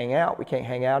used to hang out. We can't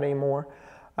hang out anymore.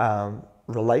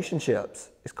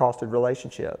 Relationships. It's costed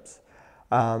relationships.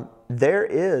 There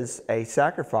is a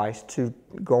sacrifice to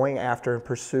going after and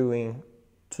pursuing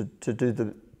to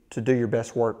do your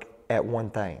best work at one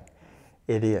thing.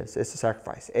 It is. It's a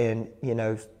sacrifice. And,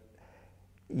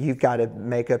 you've got to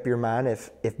make up your mind if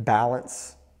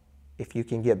you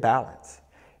can get balance.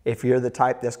 If you're the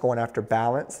type that's going after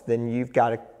balance, then you've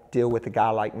got to deal with a guy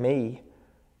like me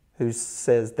who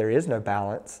says there is no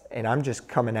balance, and I'm just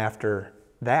coming after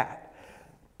that.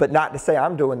 But not to say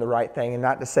I'm doing the right thing, and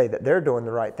not to say that they're doing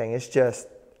the right thing. It's just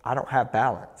I don't have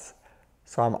balance.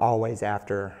 So I'm always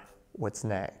after what's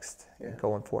next and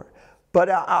going for it. But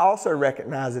I also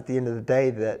recognize at the end of the day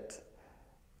that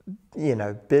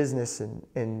business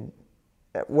and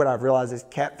what I've realized is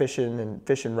catfishing and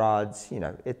fishing rods,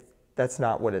 that's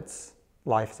not what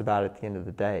life's about at the end of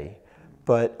the day.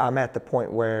 But I'm at the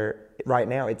point where right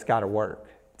now it's got to work.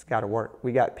 It's got to work.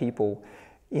 We got people,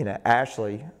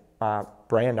 Ashley, my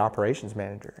brand operations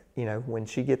manager, when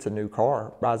she gets a new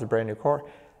car, buys a brand new car,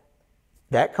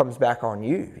 that comes back on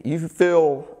you. You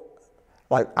feel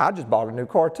like I just bought a new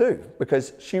car too,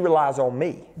 because she relies on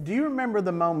me. Do you remember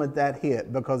the moment that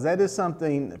hit? Because that is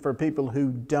something for people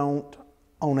who don't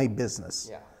own a business.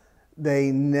 Yeah.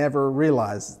 They never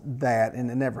realize that,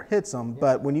 and it never hits them. Yeah.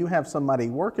 But when you have somebody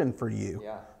working for you,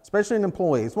 especially an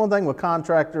employee, it's one thing with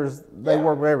contractors, they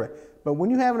work wherever. But when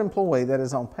you have an employee that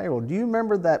is on payroll, do you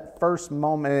remember that first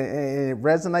moment, and it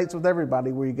resonates with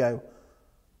everybody, where you go,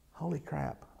 holy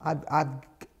crap,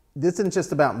 this isn't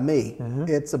just about me,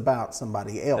 it's about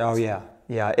somebody else. Oh yeah,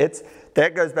 yeah.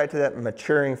 That goes back to that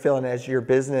maturing feeling as your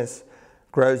business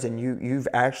grows, and you've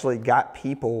actually got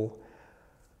people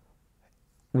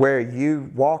where you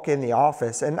walk in the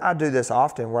office, and I do this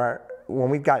often, where when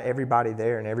we've got everybody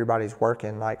there and everybody's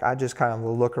working, like I just kind of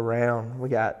look around. We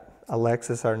got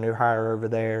Alexis, our new hire over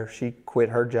there. She quit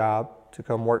her job to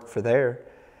come work for there,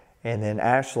 and then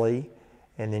Ashley,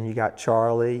 and then you got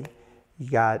Charlie, you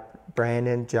got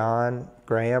Brandon, John,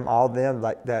 Graham, all of them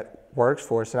like that works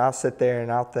for us. And I'll sit there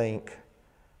and I'll think,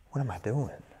 what am I doing?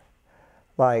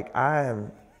 Like, I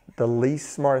am the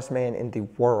least smartest man in the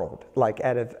world. Like,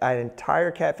 out of an entire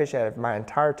Catfish, out of my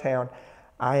entire town,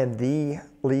 I am the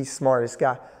least smartest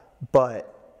guy.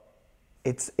 But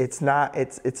it's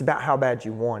about how bad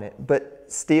you want it. But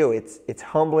still, it's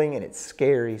humbling and it's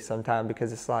scary sometimes,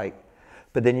 because it's like,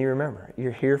 but then you remember,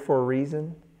 you're here for a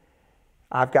reason.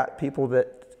 I've got people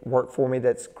that work for me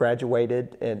that's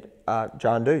graduated, and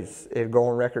John Deuce, it'll go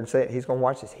on record and say it, he's going to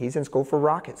watch this. He's in school for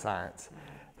rocket science.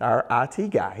 Our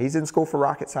IT guy, he's in school for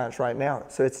rocket science right now.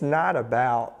 So it's not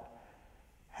about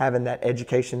having that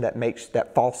education that makes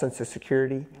that false sense of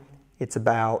security. It's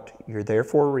about, you're there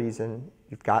for a reason.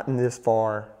 You've gotten this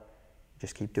far.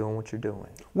 Just keep doing what you're doing.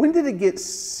 When did it get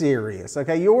serious?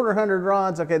 Okay, you order 100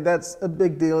 rods. Okay, that's a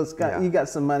big deal. It's got, you got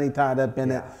some money tied up in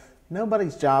it.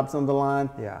 Nobody's job's on the line.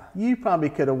 Yeah. You probably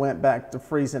could have went back to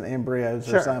freezing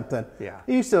embryos or something. Yeah.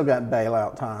 You still got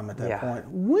bailout time at that point.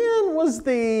 When was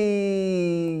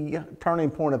the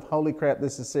turning point of, holy crap,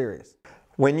 this is serious?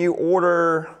 When you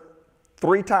order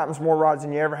 3 times more rods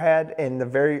than you ever had in the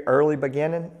very early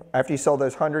beginning, after you sell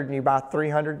those 100 and you buy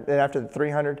 300, then after the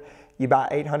 300, you buy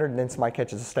 800, and then somebody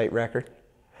catches a state record.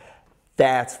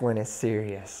 That's when it's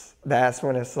serious. That's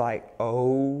when it's like,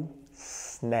 oh,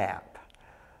 snap.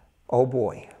 Oh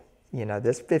boy, you know,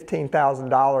 this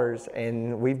 $15,000,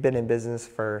 and we've been in business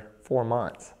for 4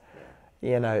 months.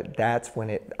 You know, that's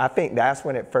when I think that's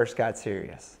when it first got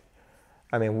serious.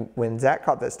 I mean, when Zakk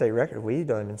caught that state record, we'd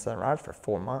done in Sun Rods for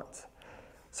 4 months.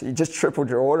 So you just tripled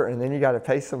your order, and then you got to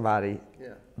pay somebody.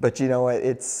 Yeah. But you know what,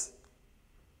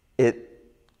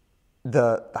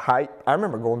 the hype, I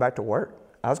remember going back to work.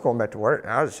 I was going back to work,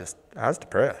 and I was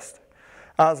depressed.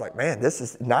 I was like, man, this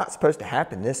is not supposed to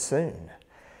happen this soon.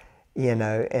 You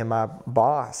know, and my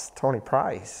boss, Tony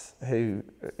Price, who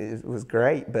was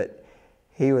great, but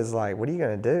he was like, what are you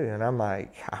going to do? And I'm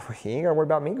like, you ain't got to worry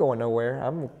about me going nowhere.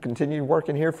 I'm going to continue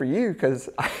working here for you, because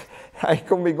I ain't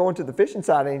going to be going to the fishing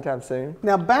side anytime soon.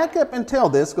 Now, back up and tell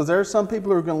this, because there are some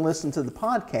people who are going to listen to the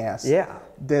podcast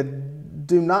that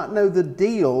do not know the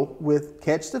deal with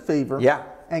Catch the Fever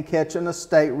and catching a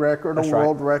state record, a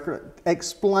world record.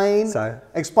 Explain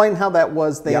how that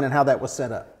was then and how that was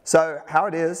set up. So how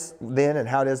it is then and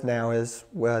how it is now is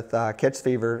with Catch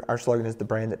Fever, our slogan is the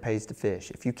brand that pays to fish.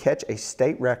 If you catch a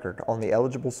state record on the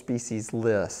eligible species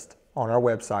list on our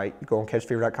website, you go on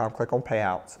catchfever.com, click on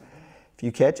payouts. If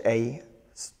you catch a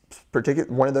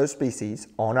particular one of those species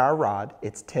on our rod,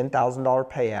 it's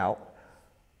 $10,000 payout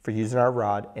for using our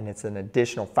rod, and it's an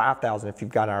additional $5,000 if you've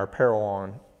got our apparel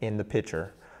on in the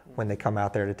picture when they come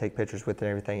out there to take pictures with it and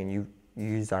everything, and you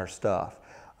use our stuff.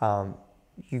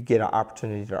 You get an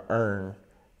opportunity to earn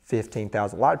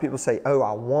 $15,000. A lot of people say, oh,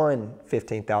 I won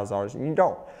 $15,000, and you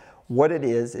don't. What it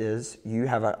is you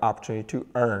have an opportunity to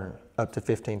earn up to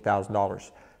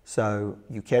 $15,000. So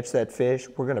you catch that fish,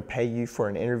 we're going to pay you for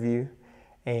an interview,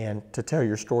 and to tell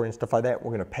your story and stuff like that,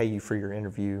 we're going to pay you for your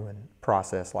interview and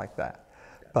process like that.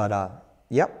 But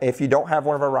yep, if you don't have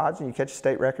one of our rods and you catch a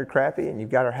state record crappie and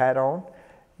you've got our hat on,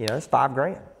 you know, it's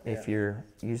 $5,000. If you're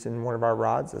using one of our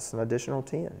rods, it's an additional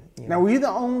 10. Now, were you the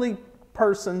only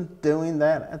person doing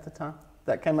that at the time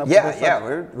that came up with this?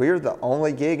 Yeah, we're the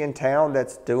only gig in town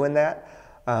that's doing that.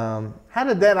 How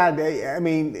did that idea, I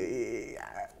mean,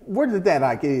 where did that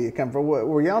idea come from?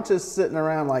 Were y'all just sitting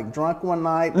around like drunk one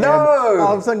night? No! And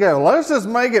all of a sudden go, let's just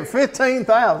make it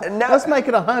 15,000. No. Let's make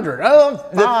it 100. Oh,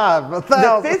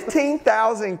 5,000. The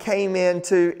 15,000 came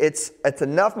into, it's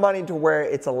enough money to where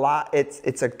it's a lot,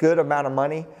 it's a good amount of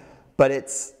money, but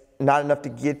it's not enough to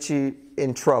get you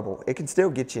in trouble. It can still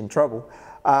get you in trouble.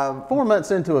 4 months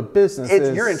into a business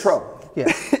you're in trouble.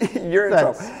 Yeah. You're in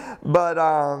trouble.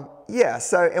 But yeah,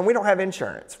 so, and we don't have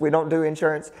insurance. We don't do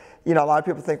insurance. You know, a lot of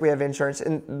people think we have insurance.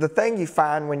 And the thing you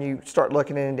find when you start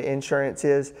looking into insurance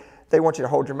is they want you to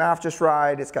hold your mouth just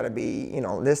right. It's got to be, you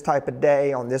know, this type of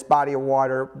day on this body of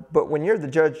water. But when you're the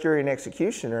judge, jury, and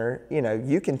executioner, you know,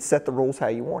 you can set the rules how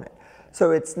you want it. So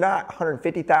it's not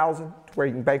 150,000 to where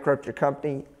you can bankrupt your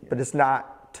company, but it's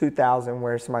not 2,000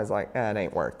 where somebody's like, it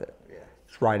ain't worth it.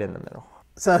 It's right in the middle.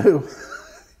 So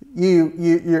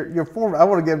you're former, I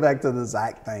want to get back to the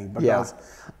Zakk thing because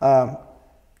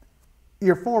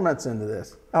you're 4 months into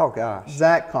this. Oh gosh.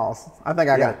 Zakk calls. I think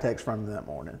I got a text from him that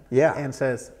morning. Yeah. And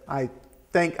says, I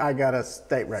think I got a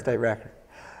state record. State record.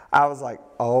 I was like,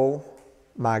 oh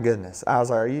my goodness. I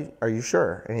was like, are you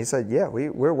sure? And he said, yeah,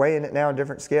 we're weighing it now on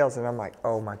different scales. And I'm like,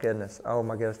 oh my goodness. Oh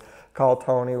my goodness. Call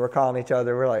Tony. We're calling each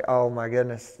other. We're like, oh my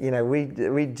goodness. You know, we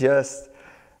are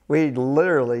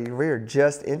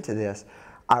just into this.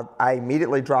 I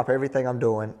immediately drop everything I'm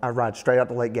doing. I ride straight out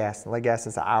to Lake Gaston. Lake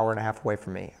Gaston's an hour and a half away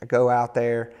from me. I go out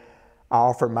there. I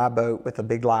offered my boat with a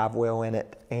big live well in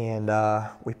it, and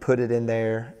we put it in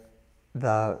there.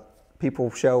 The people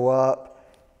show up,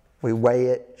 we weigh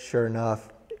it, sure enough,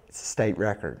 it's a state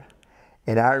record.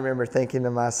 And I remember thinking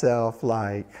to myself,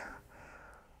 like,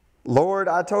 Lord,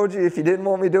 I told you if you didn't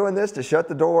want me doing this to shut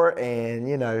the door, and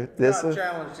you know, this is,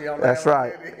 that's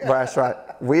right, that's right.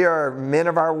 We are men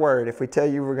of our word. If we tell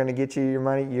you we're going to get you your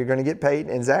money, you're going to get paid,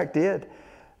 and Zakk did.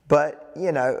 But,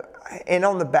 you know, and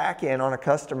on the back end, on a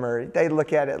customer, they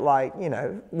look at it like, you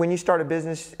know, when you start a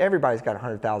business, everybody's got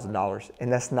 $100,000,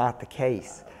 and that's not the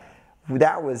case.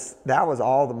 That was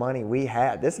all the money we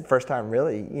had. This is the first time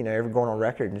really, you know, ever going on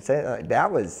record and saying like, that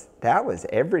was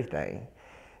everything.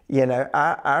 You know,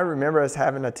 I remember us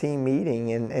having a team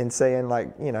meeting and saying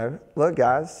like, you know, look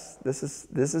guys, this is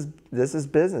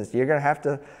business. You're gonna have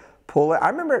to pull it. I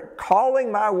remember calling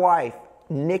my wife,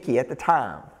 Nikki, at the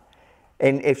time.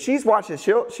 And if she's watching,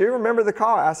 she'll remember the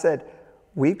call. I said,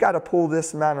 we've got to pull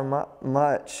this amount of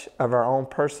much of our own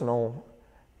personal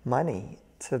money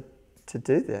to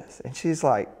do this. And she's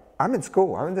like, I'm in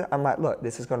school. I'm like, look,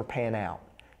 this is going to pan out.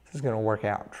 This is going to work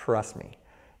out. Trust me.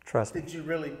 Trust me. Did you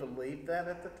really believe that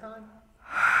at the time?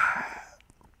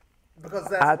 Because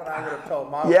that's what I would have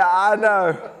told my wife. Yeah, I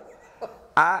know.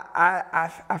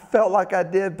 I felt like I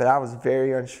did, but I was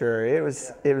very unsure. It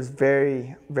was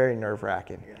very, very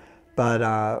nerve-wracking. Yeah.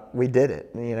 But we did it.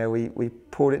 You know, we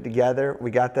pulled it together. We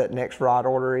got that next rod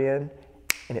order in,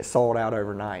 and it sold out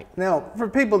overnight. Now, for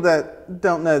people that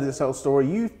don't know this whole story,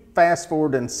 you fast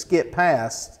forward and skip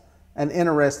past an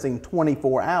interesting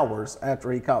 24 hours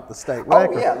after he caught the state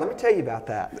record. Oh yeah, let me tell you about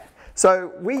that.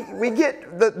 So we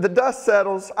get, the dust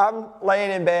settles. I'm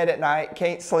laying in bed at night,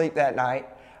 can't sleep that night.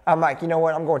 I'm like, you know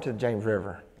what, I'm going to the James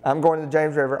River. I'm going to the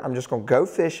James River. I'm just going to go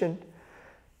fishing.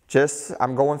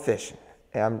 I'm going fishing.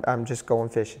 I'm just going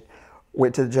fishing.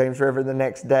 Went to the James River the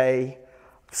next day,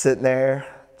 sitting there,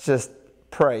 just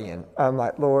praying. I'm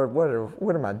like, Lord,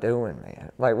 what am I doing,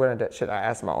 man? Like, should I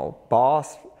ask my old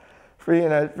boss for, you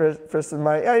know, for some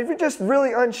money? If you're just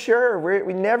really unsure,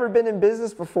 we've never been in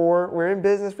business before. We're in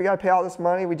business, we got to pay all this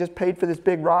money. We just paid for this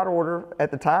big rod order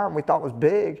at the time we thought was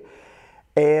big.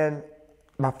 And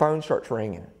my phone starts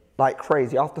ringing like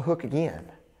crazy, off the hook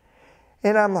again.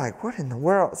 And I'm like, what in the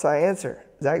world? So I answer,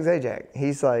 Zakk Zajac.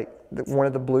 He's like one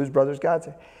of the Blues Brothers guys.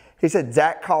 He said,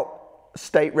 Zakk caught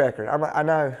state record. I'm like, I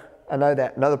know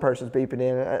that. Another person's beeping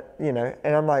in, you know.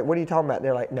 And I'm like, what are you talking about?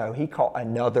 They're like, no, he caught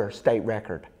another state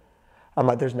record. I'm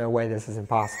like, there's no way this is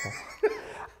impossible.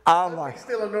 I'm like,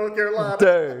 still in North Carolina.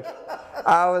 Dude,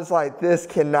 I was like, this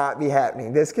cannot be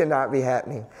happening. This cannot be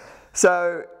happening.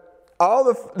 So all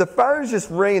the phones just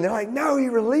ring. They're like, no, he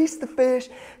released the fish.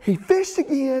 He fished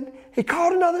again. He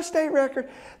caught another state record.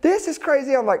 This is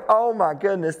crazy. I'm like, oh my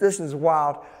goodness, this is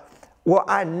wild. Well,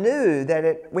 I knew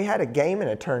that we had a gaming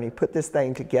attorney put this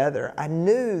thing together. I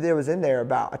knew there was in there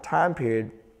about a time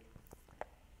period.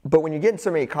 But when you're getting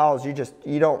so many calls,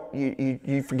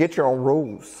 you forget your own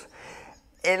rules.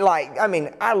 And like, I mean,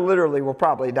 I literally will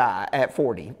probably die at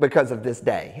 40 because of this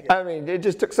day. Yeah. I mean, it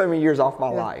just took so many years off my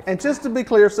life. And just to be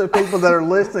clear, so people that are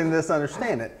listening to this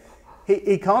understand it,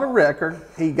 he caught a record,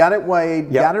 he got it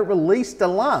weighed, got it released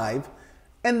alive,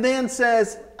 and then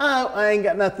says, oh, I ain't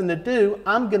got nothing to do,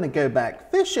 I'm going to go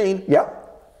back fishing. Yep.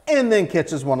 And then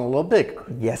catches one a little bigger.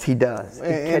 Yes, he does. He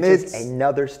catches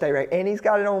another state record, and he's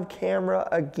got it on camera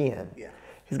again. Yeah.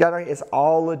 He's got it, it's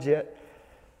all legit.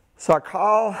 So I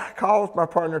call with my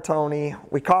partner, Tony.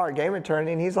 We call our game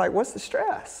attorney, and he's like, what's the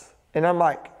stress? And I'm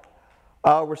like,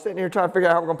 we're sitting here trying to figure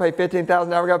out how we're going to pay $15,000.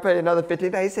 Now we're going to pay another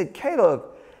 $15,000. He said, Caleb,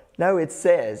 no, it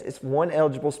says it's one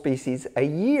eligible species a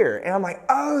year. And I'm like,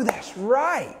 oh, that's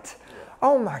right.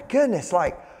 Oh, my goodness.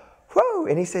 Like, whoa.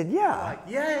 And he said, yeah. Like,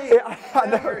 yay. Yeah, I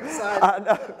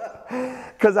know.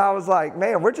 Because I was like,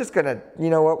 man, we're just going to, you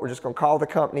know what? We're just going to call the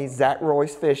company Zakk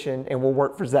Royce Fishing, and we'll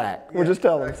work for Zakk. We'll just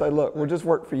tell them, say, look, we'll just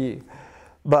work for you.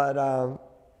 But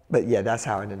yeah, that's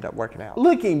how it ended up working out.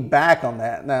 Looking back on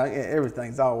that, now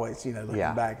everything's always, you know,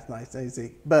 looking back is nice and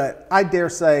easy. But I dare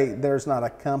say there's not a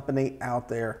company out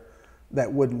there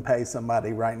that wouldn't pay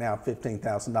somebody right now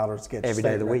 $15,000 to get every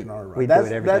day of the week. We do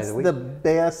it every day of the week. That's the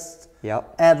best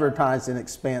advertising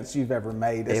expense you've ever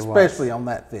made, especially on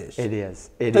that fish. It is.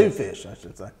 Two fish, I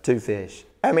should say. Two fish.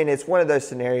 I mean, it's one of those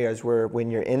scenarios where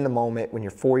when you're in the moment, when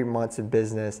you're 4 months in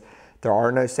business, there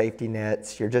are no safety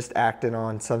nets. You're just acting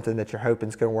on something that you're hoping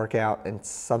is going to work out, and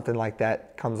something like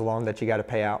that comes along that you got to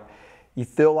pay out. You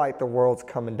feel like the world's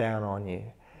coming down on you,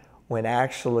 when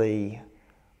actually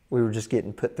we were just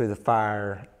getting put through the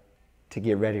fire to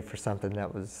get ready for something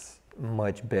that was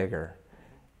much bigger.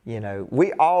 You know,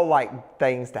 we all like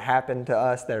things to happen to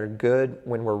us that are good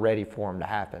when we're ready for them to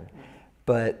happen.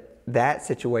 But that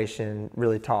situation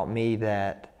really taught me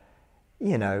that,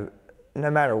 you know, no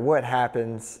matter what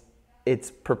happens,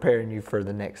 it's preparing you for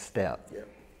the next step. Yeah.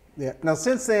 Yeah. Now,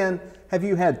 since then, have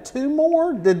you had 2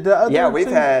 more? Did the other? Yeah, we've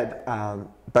 2? had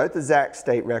both the Zakk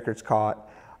state records caught.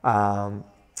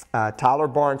 Tyler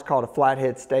Barnes caught a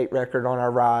flathead state record on our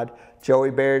ride.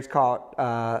 Joey Baird's caught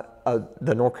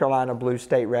the North Carolina Blue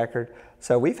state record.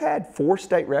 So we've had 4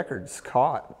 state records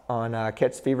caught on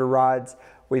Catch the Fever rides.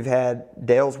 We've had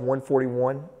Dale's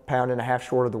 141, pound and a half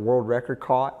short of the world record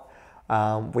caught.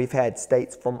 We've had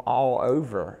states from all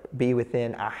over be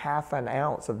within a half an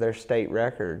ounce of their state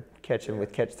record catching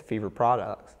with Catch the Fever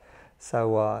products.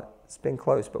 So it's been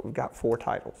close, but we've got 4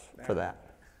 titles for that.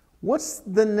 What's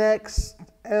the next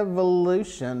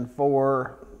evolution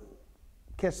for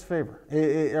Catch the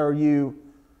Fever? Are you,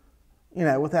 you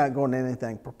know, without going into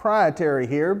anything proprietary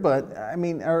here, but I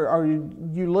mean, are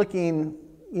you looking,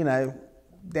 you know,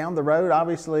 down the road?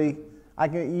 Obviously,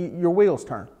 your wheels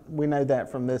turn. We know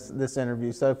that from this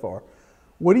interview so far.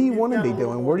 What do you want to be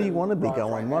doing? Where do you want to be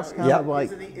going? What's kind of like,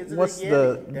 what's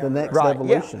the next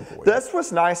evolution for you? That's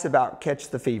what's nice about Catch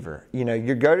the Fever. You know,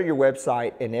 you go to your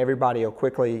website and everybody will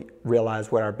quickly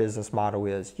realize what our business model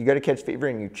is. You go to Catch Fever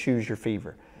and you choose your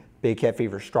fever. Big cat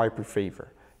fever, striper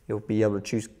fever. You'll be able to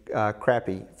choose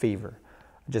crappie fever.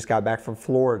 I just got back from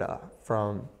Florida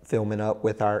from filming up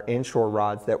with our inshore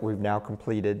rods that we've now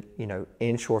completed, you know,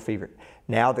 inshore fever.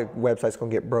 Now the website's gonna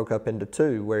get broke up into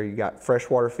 2, where you got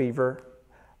freshwater fever,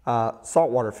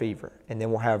 saltwater fever, and then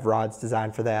we'll have rods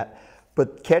designed for that.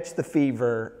 But Catch the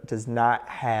Fever does not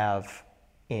have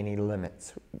any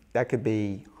limits. That could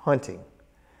be hunting,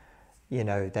 you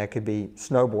know, that could be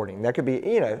snowboarding, that could be,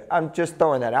 you know, I'm just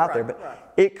throwing that out there,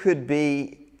 but it could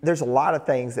be, there's a lot of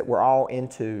things that we're all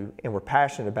into and we're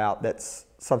passionate about that's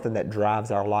something that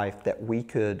drives our life that we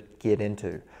could get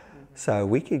into. So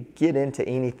we could get into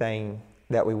anything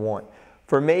that we want.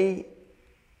 For me,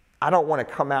 I don't want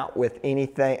to come out with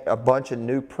anything, a bunch of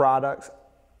new products.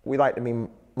 We like to be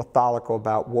methodical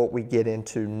about what we get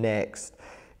into next.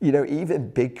 You know, even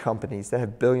big companies that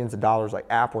have billions of dollars like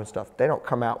Apple and stuff, they don't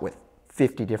come out with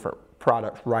 50 different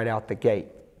products right out the gate.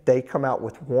 They come out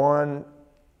with 1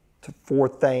 to 4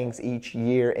 things each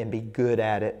year and be good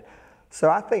at it. So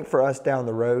I think for us down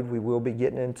the road, we will be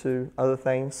getting into other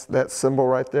things. That symbol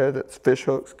right there, that's fish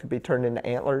hooks, could be turned into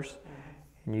antlers.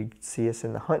 And you see us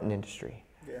in the hunting industry.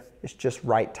 It's just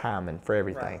right timing for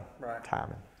everything. Right.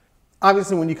 Timing.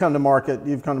 Obviously, when you come to market,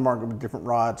 you've come to market with different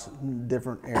rods,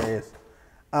 different areas.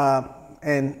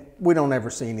 And we don't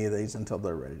ever see any of these until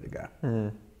they're ready to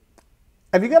go.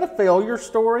 Have you got a failure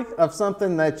story of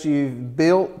something that you've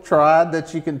built, tried,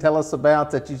 that you can tell us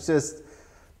about, that you just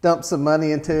dumped some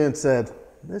money into and said,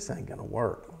 this ain't going to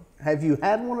work? Have you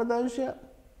had one of those yet?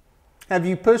 Have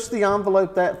you pushed the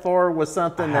envelope that far with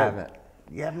something? I haven't.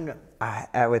 You haven't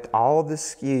got? With all the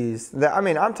SKUs, that, I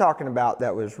mean, I'm talking about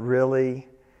that was really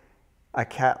a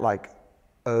cat like,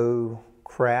 oh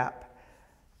crap,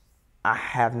 I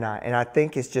have not. And I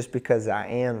think it's just because I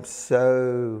am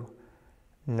so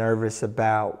nervous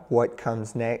about what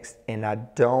comes next, and I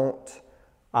don't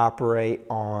operate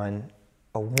on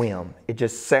a whim. It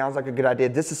just sounds like a good idea.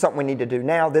 This is something we need to do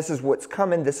now. This is what's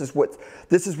coming. This is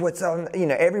what's on, you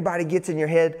know, everybody gets in your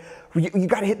head. You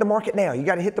got to hit the market now. You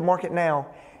got to hit the market now.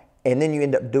 And then you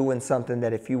end up doing something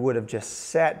that if you would have just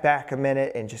sat back a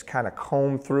minute and just kind of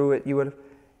combed through it, you would have.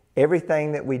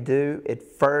 Everything that we do, at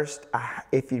first,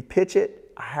 if you pitch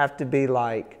it, I have to be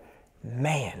like,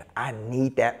 man, I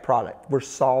need that product. We're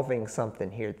solving something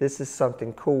here. This is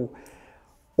something cool.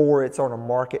 Or it's on a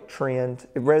market trend.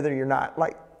 Whether you're not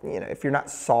like, you know, if you're not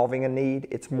solving a need,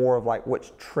 it's more of like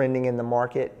what's trending in the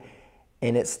market.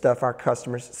 And it's stuff our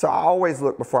customers, so I always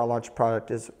look before I launch a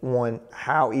product is, 1,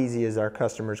 how easy is our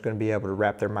customers going to be able to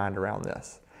wrap their mind around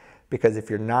this? Because if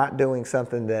you're not doing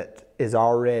something that is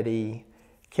already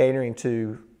catering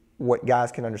to what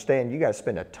guys can understand, you got to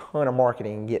spend a ton of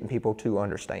marketing and getting people to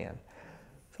understand.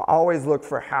 So I always look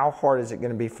for how hard is it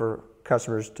going to be for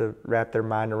customers to wrap their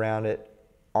mind around it.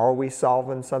 Are we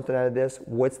solving something out of this?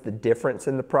 What's the difference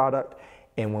in the product?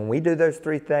 And when we do those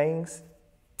 3 things,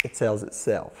 it sells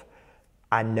itself.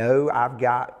 I know I've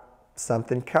got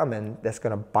something coming that's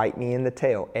going to bite me in the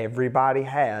tail. Everybody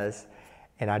has,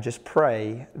 and I just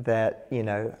pray that, you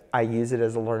know, I use it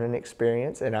as a learning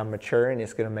experience and I'm mature and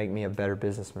it's going to make me a better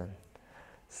businessman.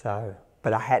 So,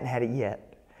 but I hadn't had it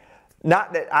yet.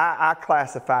 Not that I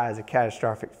classify as a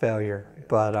catastrophic failure,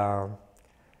 but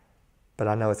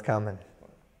I know it's coming.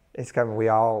 It's coming. We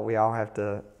all have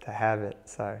to have it.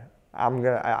 So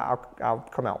I'll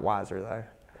come out wiser though.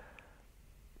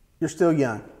 You're still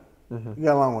young. You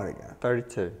got a long way to go.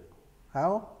 32.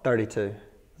 How old? 32.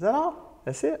 Is that all?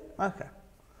 That's it. Okay.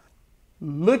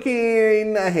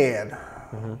 Looking ahead,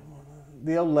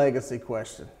 the old legacy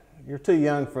question. You're too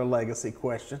young for a legacy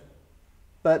question,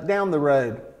 but down the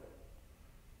road,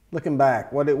 looking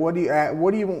back, what do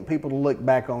you want people to look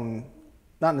back on?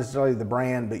 Not necessarily the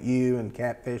brand, but you and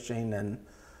catfishing and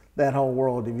that whole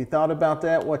world. Have you thought about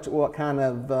that? What kind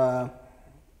of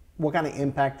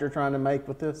impact you're trying to make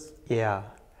with this? Yeah.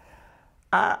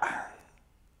 I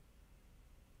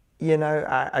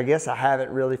guess I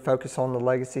haven't really focused on the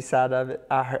legacy side of it.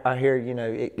 I hear,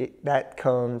 that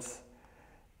comes,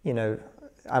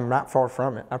 I'm not far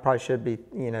from it. I probably should be,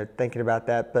 thinking about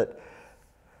that, but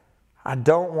I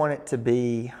don't want it to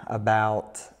be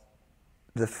about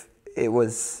it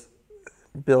was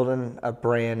building a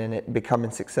brand and it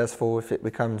becoming successful. If it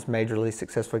becomes majorly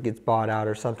successful, it gets bought out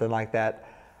or something like that.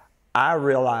 I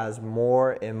realize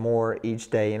more and more each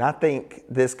day, and I think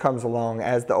this comes along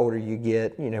as the older you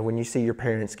get. When you see your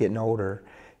parents getting older,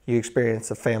 you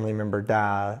experience a family member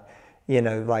die,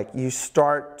 like you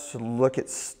start to look at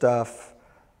stuff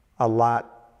a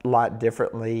lot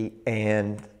differently,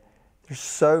 and there's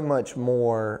so much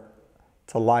more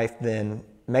to life than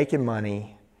making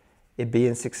money, it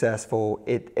being successful.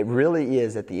 It really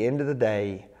is, at the end of the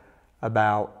day,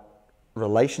 about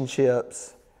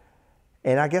relationships.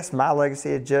 And I guess my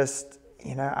legacy is just,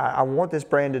 I want this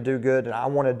brand to do good, and I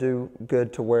want to do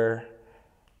good to where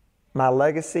my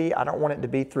legacy, I don't want it to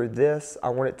be through this. I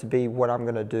want it to be what I'm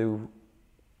going to do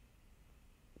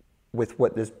with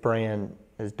what this brand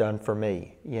has done for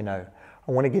me. I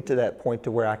want to get to that point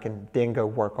to where I can then go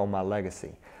work on my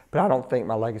legacy. But I don't think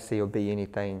my legacy will be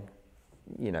anything,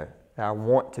 that I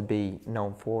want to be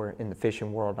known for in the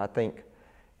fishing world. I think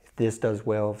if this does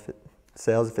well, if it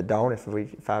sells, if it don't,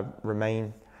 if I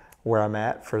remain where I'm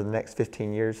at for the next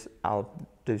 15 years, I'll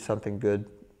do something good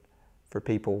for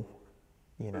people,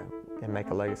 and make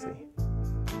a legacy.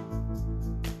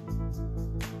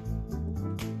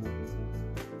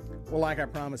 Well, like I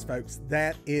promised, folks,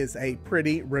 that is a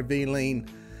pretty revealing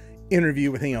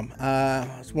interview with him.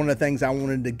 It's one of the things I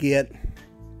wanted to get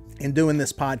in doing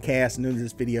this podcast and doing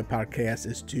this video podcast,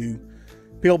 is to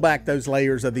peel back those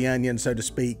layers of the onion, so to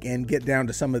speak, and get down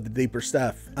to some of the deeper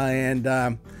stuff. And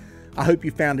I hope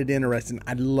you found it interesting.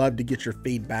 I'd love to get your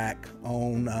feedback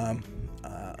on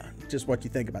just what you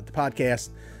think about the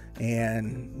podcast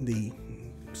and the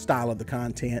style of the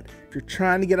content. If you're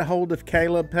trying to get a hold of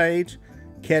Kaleb Page,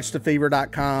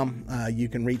 catchthefever.com. You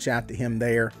can reach out to him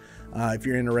there if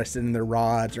you're interested in their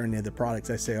rods or any of the products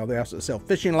they sell. They also sell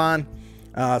fishing line,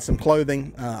 some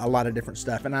clothing, a lot of different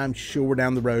stuff, and I'm sure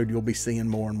down the road you'll be seeing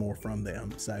more and more from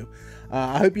them. So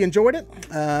I hope you enjoyed it,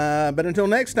 but until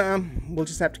next time, we'll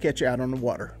just have to catch you out on the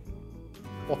water.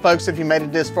 Well, folks, if you made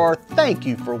it this far, thank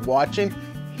you for watching.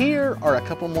 Here are a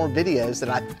couple more videos that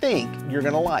I think you're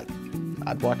gonna like.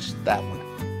 I'd watch that one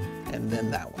and then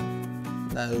that one.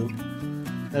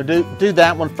 No, do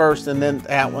that one first and then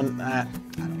that one. I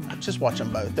don't know, just watch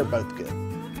them both. They're both good.